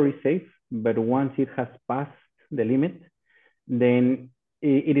water is safe, but once it has passed the limit, then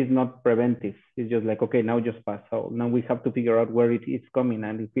it is not preventive. It's just like, okay, now just pass. So now we have to figure out where it is coming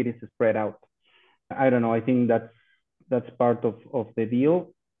and if it is spread out. I don't know. I think that's part of the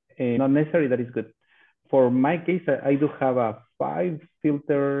deal. Not necessarily that is good. For my case, I do have a 5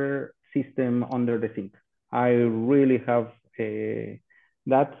 filter system under the sink. I really have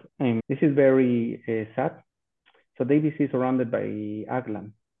that. This is very sad. So Davis is surrounded by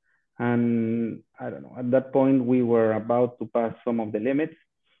Aglan. And I don't know, at that point, we were about to pass some of the limits,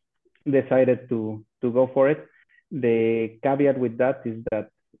 decided to go for it. The caveat with that is that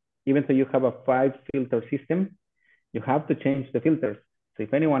even though you have a 5 filter system, you have to change the filters. So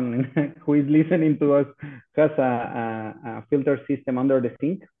if anyone who is listening to us has a filter system under the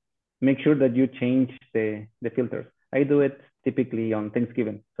sink, make sure that you change the filters. I do it typically on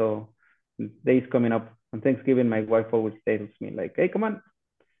Thanksgiving. So days coming up on Thanksgiving, my wife always tells me like, hey, come on,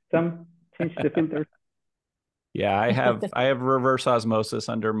 Sam, change the filters. Yeah, I have reverse osmosis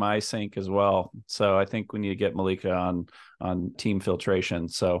under my sink as well. So I think we need to get Mallika on team filtration.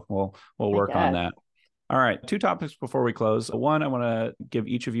 So we'll work on that. All right, 2 topics before we close. One, I want to give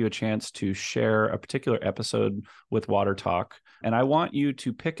each of you a chance to share a particular episode with Water Talk. And I want you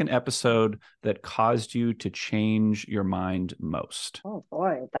to pick an episode that caused you to change your mind most. Oh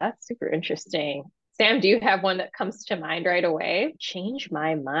boy, that's super interesting. Sam, do you have one that comes to mind right away? Change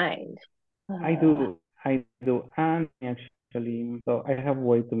my mind. I do. And actually, so I have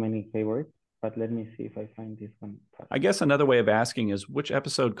way too many favorites, but let me see if I find this one. I guess another way of asking is which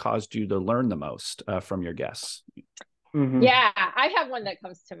episode caused you to learn the most from your guests? Mm-hmm. Yeah, I have one that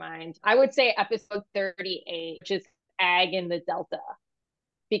comes to mind. I would say episode 38, which is Ag in the Delta,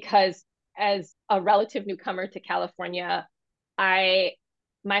 because as a relative newcomer to California, my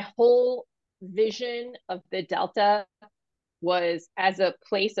whole vision of the Delta was as a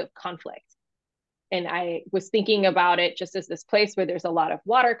place of conflict. And I was thinking about it just as this place where there's a lot of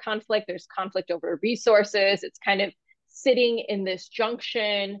water conflict, there's conflict over resources. It's kind of sitting in this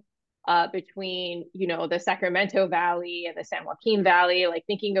junction between, the Sacramento Valley and the San Joaquin Valley, like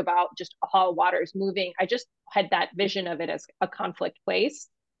thinking about just how water is moving. I just had that vision of it as a conflict place.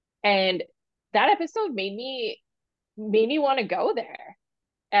 And that episode made me want to go there.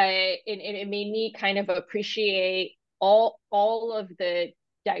 And it made me kind of appreciate all of the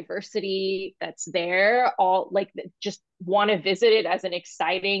diversity that's there, all like just want to visit it as an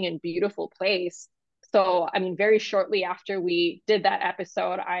exciting and beautiful place. So I mean, very shortly after we did that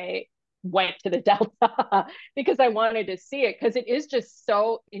episode, I went to the Delta because I wanted to see it, because it is just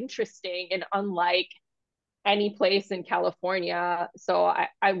so interesting and unlike any place in California. So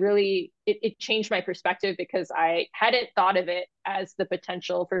I really, it changed my perspective, because I hadn't thought of it as the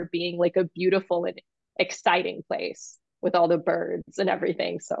potential for being like a beautiful and exciting place with all the birds and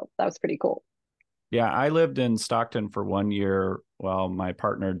everything. So that was pretty cool. Yeah, I lived in Stockton for 1 year while my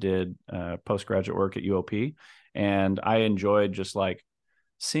partner did postgraduate work at UOP. And I enjoyed just like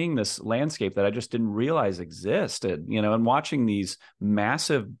seeing this landscape that I just didn't realize existed, and watching these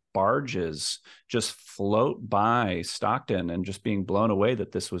massive barges just float by Stockton and just being blown away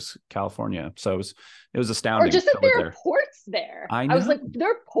that this was California. So it was astounding. Or just that there are ports there. I know. I was like, there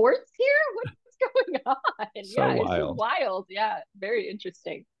are ports here? What's going on? So yeah, wild. It's wild. Yeah, very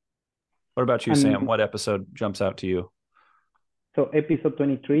interesting. What about you, Sam? What episode jumps out to you? So episode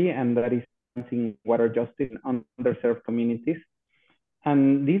 23, and that is water justice in underserved communities.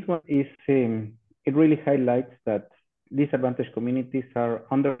 And this one is, it really highlights that disadvantaged communities are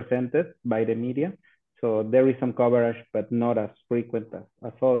underrepresented by the media. So there is some coverage, but not as frequent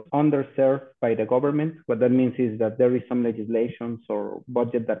as all. Underserved by the government. What that means is that there is some legislations or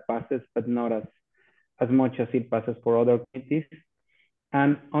budget that passes, but not as much as it passes for other communities.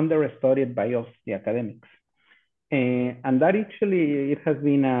 And understudied by us, the academics. And that actually, it has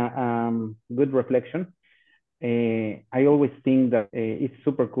been a good reflection. I always think that it's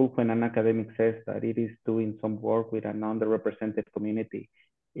super cool when an academic says that it is doing some work with an underrepresented community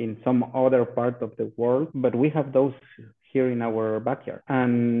in some other part of the world, but we have those here in our backyard.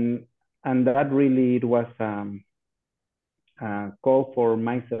 And that really, it was a call for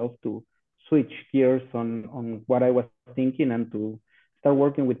myself to switch gears on what I was thinking and to start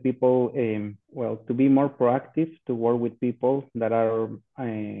working with people, well, to be more proactive, to work with people that are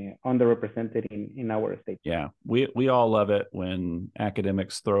underrepresented in our state. Yeah, we all love it when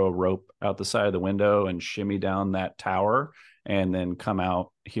academics throw a rope out the side of the window and shimmy down that tower and then come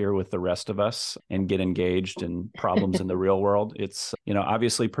out here with the rest of us and get engaged in problems in the real world. It's,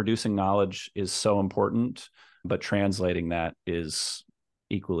 obviously producing knowledge is so important, but translating that is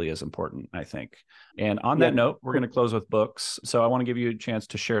equally as important, I think. And on that note, we're going to close with books. So I want to give you a chance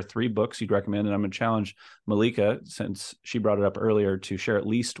to share 3 books you'd recommend. And I'm going to challenge Mallika, since she brought it up earlier, to share at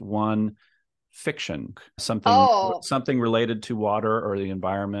least one fiction, something related to water or the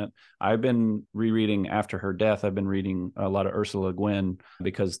environment. I've been rereading, after her death, I've been reading a lot of Ursula Le Guin,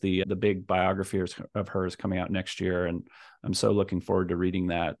 because the big biography of her is coming out next year. And I'm so looking forward to reading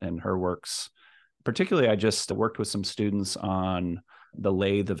that and her works. Particularly, I just worked with some students on The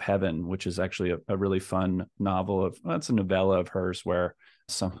Lathe of Heaven, which is actually a really fun novel it's a novella of hers where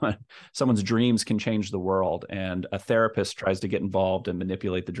someone's dreams can change the world, and a therapist tries to get involved and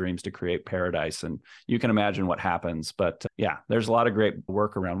manipulate the dreams to create paradise. And you can imagine what happens. But yeah, there's a lot of great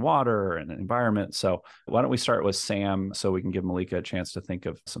work around water and environment. So why don't we start with Sam so we can give Mallika a chance to think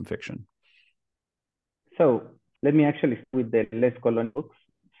of some fiction. So let me actually start with the less colonial books.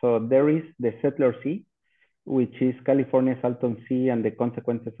 So there is The Settler Sea, which is California's Salton Sea and the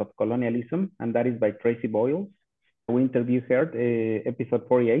Consequences of Colonialism, and that is by Tracy Boyles. We interviewed her, episode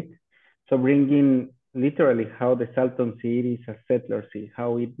 48. So bringing literally how the Salton Sea is a settler sea,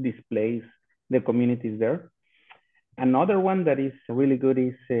 how it displays the communities there. Another one that is really good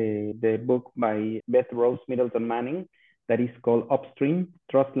is the book by Beth Rose Middleton Manning that is called Upstream,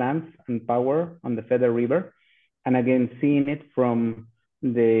 Trust Lands and Power on the Feather River. And again, seeing it from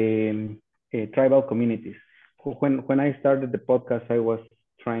the tribal communities. When I started the podcast, I was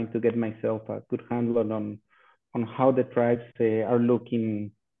trying to get myself a good handle on how the tribes are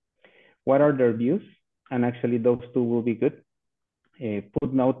looking, what are their views, and actually those 2 will be good.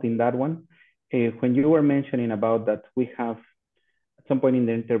 Footnote in that one. When you were mentioning about that, we have at some point in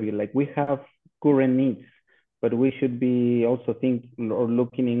the interview, like we have current needs, but we should be also thinking or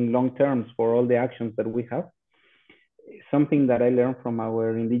looking in long terms for all the actions that we have. Something that I learned from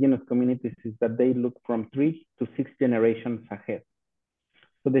our indigenous communities is that they look from 3 to 6 generations ahead.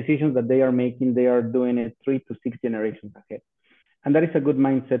 So decisions that they are making, they are doing it 3 to 6 generations ahead. And that is a good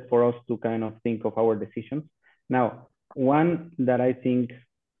mindset for us to kind of think of our decisions. Now, one that I think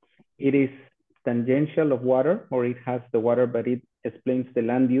it is tangential of water, or it has the water, but it explains the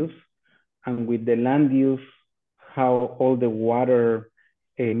land use. And with the land use, how all the water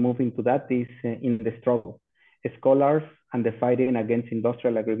move into that is In the Struggle. Scholars and the Fighting Against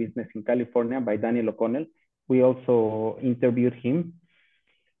Industrial Agribusiness in California by Daniel O'Connell. We also interviewed him.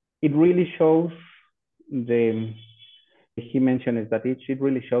 It really shows he mentioned is that it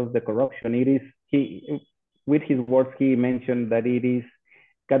really shows the corruption. It is, with his words, he mentioned that it is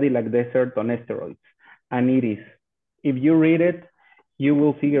Cadillac Desert on steroids. And it is. If you read it, you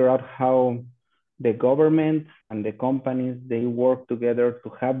will figure out how the government and the companies, they work together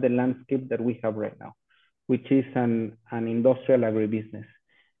to have the landscape that we have right now, which is an industrial agribusiness.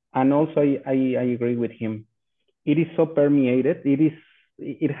 And also, I agree with him. It is so permeated.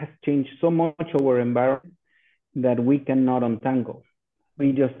 It has changed so much our environment that we cannot untangle.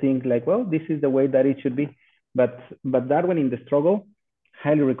 We just think like, well, this is the way that it should be. But that one, In the Struggle,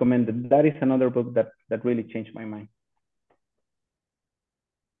 highly recommended. That is another book that really changed my mind.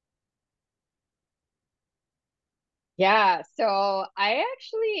 Yeah, so I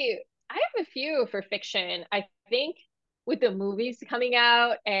have a few for fiction. I think with the movies coming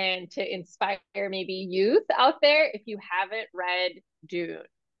out and to inspire maybe youth out there, if you haven't read Dune,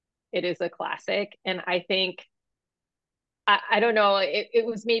 it is a classic. And I think, I don't know, it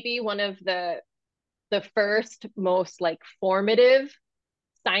was maybe one of the first most like formative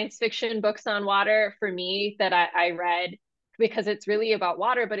science fiction books on water for me that I read, because it's really about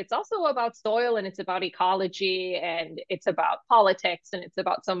water, but it's also about soil and it's about ecology and it's about politics and it's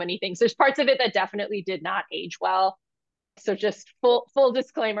about so many things. There's parts of it that definitely did not age well. So just full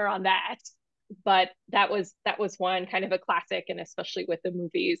disclaimer on that. But that was one kind of a classic, and especially with the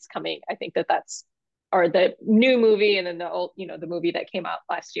movies coming, I think that's, or the new movie and then the old, the movie that came out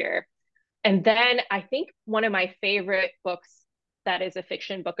last year. And then I think one of my favorite books that is a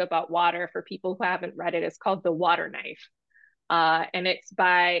fiction book about water for people who haven't read it is called The Water Knife. And it's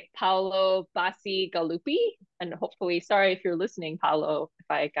by Paolo Bacigalupi. And hopefully, sorry if you're listening, Paolo, if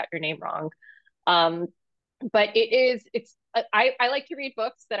I got your name wrong. But I like to read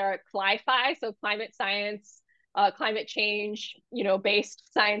books that are cli-fi, so climate science, climate change, based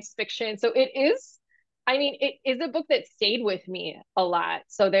science fiction. So it is a book that stayed with me a lot.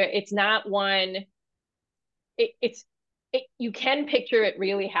 So it's not one, you can picture it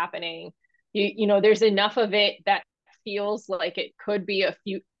really happening. There's enough of it that feels like it could be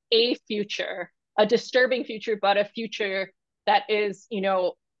a future, a disturbing future, but a future that is,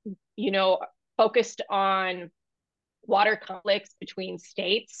 focused on water conflicts between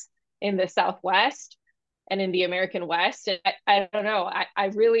states in the Southwest and in the American West. And I don't know,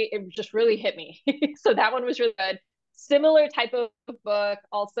 it just really hit me. So that one was really good. Similar type of book,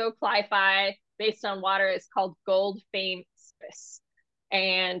 also cli-fi, based on water, is called Gold Fame Service.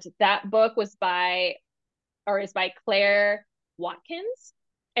 And that book is by Claire Watkins.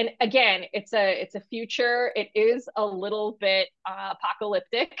 And again, it's a future. It is a little bit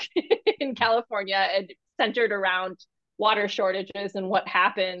apocalyptic in California and centered around water shortages and what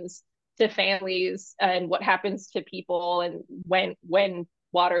happens to families and what happens to people and when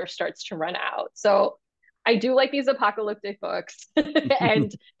water starts to run out. So I do like these apocalyptic books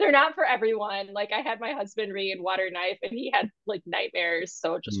and they're not for everyone. Like I had my husband read Water Knife and he had like nightmares.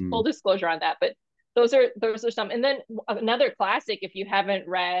 So just full disclosure on that. But those are some. And then another classic, if you haven't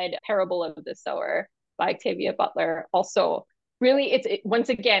read Parable of the Sower by Octavia Butler, also really once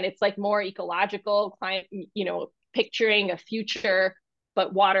again, it's like more ecological, climate, picturing a future,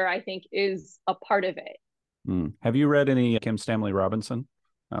 but water, I think, is a part of it. Have you read any Kim Stanley Robinson?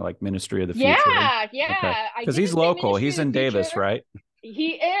 Like Ministry of the Future? Yeah. Okay. Because he's didn't say local. Ministry He's of in the Davis, Future. right?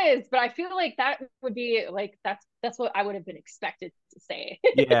 He is, but I feel like that would be like that's what I would have been expected to say.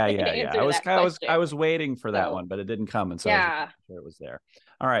 Yeah. I was waiting for that one, but it didn't come, and so I was sure it was there.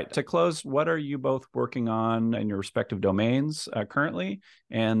 All right. To close, what are you both working on in your respective domains currently,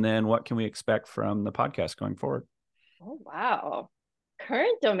 and then what can we expect from the podcast going forward? Oh wow.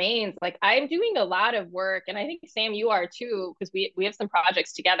 Current domains, like I'm doing a lot of work, and I think Sam, you are too, because we have some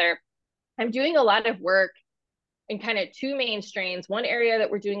projects together. I'm doing a lot of work in kind of two main strains. One area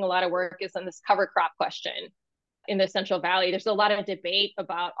that we're doing a lot of work is on this cover crop question in the Central Valley. There's a lot of debate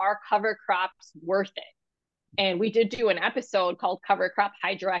about, are cover crops worth it? And we did do an episode called Cover Crop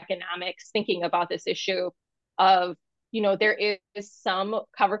Hydroeconomics, thinking about this issue of, there is some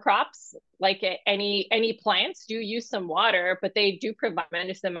cover crops, like any plants do use some water, but they do provide a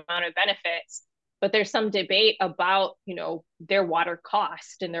tremendous amount of benefits. But there's some debate about, their water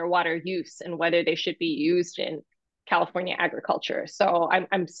cost and their water use and whether they should be used in California agriculture. So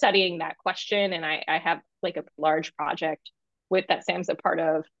I'm studying that question, and I have like a large project with that Sam's a part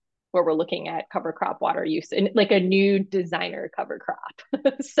of, where we're looking at cover crop water use and like a new designer cover crop.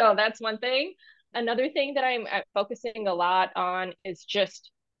 So that's one thing. Another thing that I'm focusing a lot on is just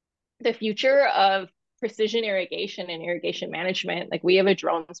the future of precision irrigation and irrigation management. Like we have a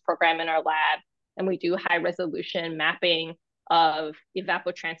drones program in our lab, and we do high resolution mapping of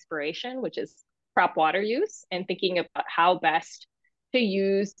evapotranspiration, which is crop water use, and thinking about how best to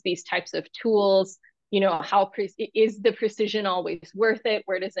use these types of tools. Is the precision always worth it?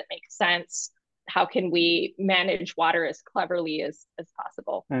 Where does it make sense? How can we manage water as cleverly as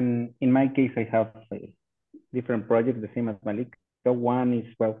possible? And in my case, I have different projects, the same as Mallika. One is,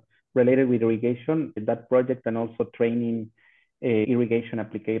 related with irrigation, that project, and also training irrigation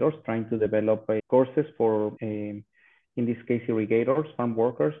applicators, trying to develop courses for, in this case, irrigators, farm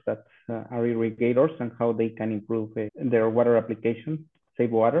workers that are irrigators, and how they can improve their water application,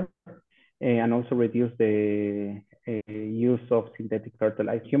 save water, and also reduce the use of synthetic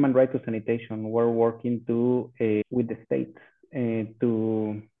fertilizer. Human right to sanitation, we're working with the state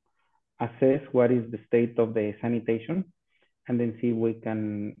to assess what is the state of the sanitation, and then see if we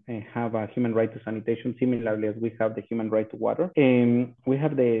can have a human right to sanitation, similarly as we have the human right to water. We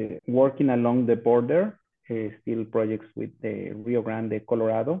have the working along the border, still projects with the Rio Grande,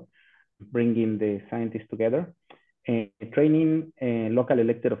 Colorado, bringing the scientists together, training local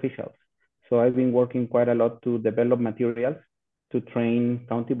elected officials. So I've been working quite a lot to develop materials to train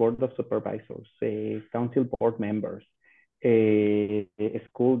county board of supervisors, council board members,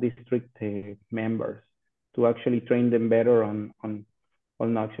 school district members, to actually train them better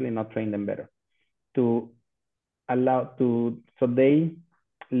not train them better, so they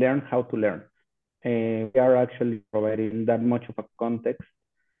learn how to learn. We are actually providing that much of a context,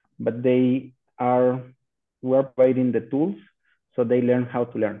 but we're providing the tools so they learn how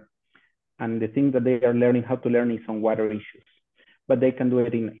to learn. and the thing that they are learning how to learn is on water issues. But they can do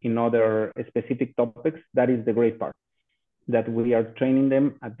it in other specific topics. That is the great part, that we are training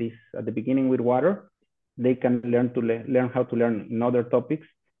them at the beginning with water. They can learn how to learn in other topics,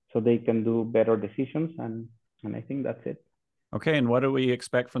 so they can do better decisions. And I think that's it. Okay, and what do we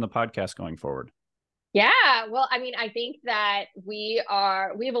expect from the podcast going forward? Yeah, well, I mean, I think that we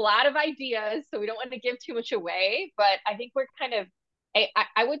have a lot of ideas, so we don't want to give too much away, but I think we're kind of,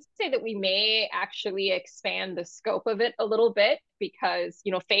 I would say that we may actually expand the scope of it a little bit because,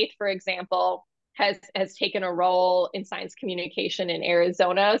 Faith, for example, has taken a role in science communication in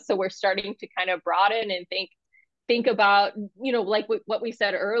Arizona. So we're starting to kind of broaden and think about, like what we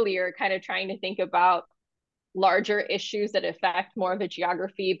said earlier, kind of trying to think about larger issues that affect more of the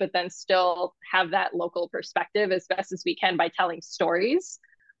geography, but then still have that local perspective as best as we can by telling stories.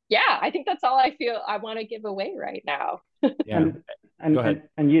 Yeah, I think that's all I feel I want to give away right now. Yeah. Go ahead.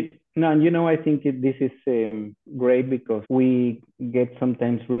 I think this is great because we get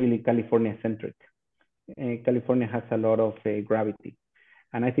sometimes really California centric. California has a lot of gravity,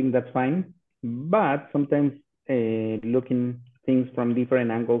 and I think that's fine. But sometimes looking things from different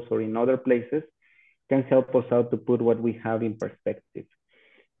angles or in other places can help us out to put what we have in perspective.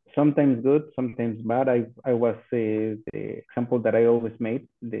 Sometimes good, sometimes bad. I was the example that I always made,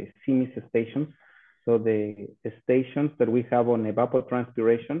 the CIMIS stations. So the stations that we have on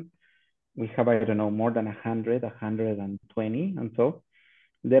evapotranspiration, we have, I don't know, more than 100, 120. And so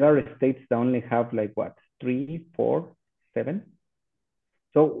there are states that only have like what, 3, 4, 7.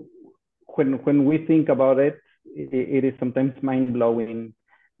 So when we think about it, it is sometimes mind blowing.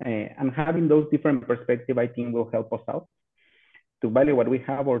 And having those different perspectives, I think, will help us out to value what we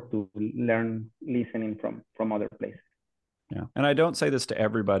have or to learn listening from other places. Yeah. And I don't say this to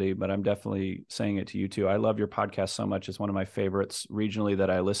everybody, but I'm definitely saying it to you too. I love your podcast so much. It's one of my favorites regionally that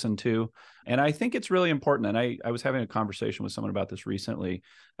I listen to. And I think it's really important. And I was having a conversation with someone about this recently.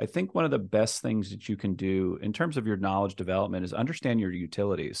 I think one of the best things that you can do in terms of your knowledge development is understand your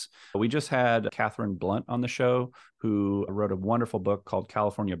utilities. We just had Catherine Blunt on the show, who wrote a wonderful book called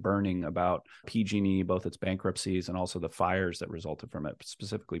California Burning about PG&E, both its bankruptcies and also the fires that resulted from it,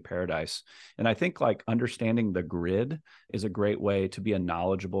 specifically Paradise. And I think like understanding the grid is a great way to be a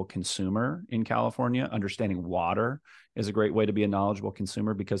knowledgeable consumer in California. Understanding water is a great way to be a knowledgeable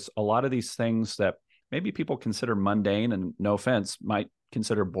consumer, because a lot of these things that maybe people consider mundane, and no offense, might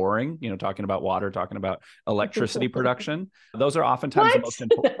consider boring, talking about water, talking about electricity production. Those are oftentimes the most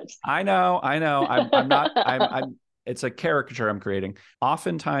important. I know. I'm it's a caricature I'm creating.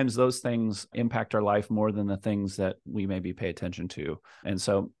 Oftentimes those things impact our life more than the things that we maybe pay attention to. And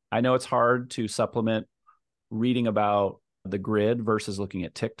so I know it's hard to supplement reading about the grid versus looking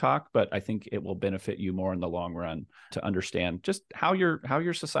at TikTok, but I think it will benefit you more in the long run to understand just how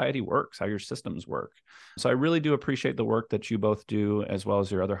your society works, how your systems work. So I really do appreciate the work that you both do, as well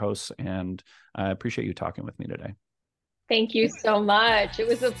as your other hosts, and I appreciate you talking with me today. Thank you so much. It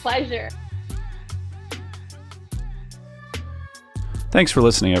was a pleasure. Thanks for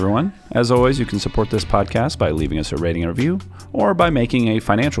listening, everyone. As always, you can support this podcast by leaving us a rating and review, or by making a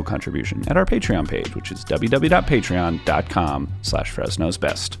financial contribution at our Patreon page, which is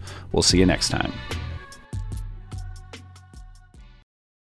www.patreon.com/FresnosBest. We'll see you next time.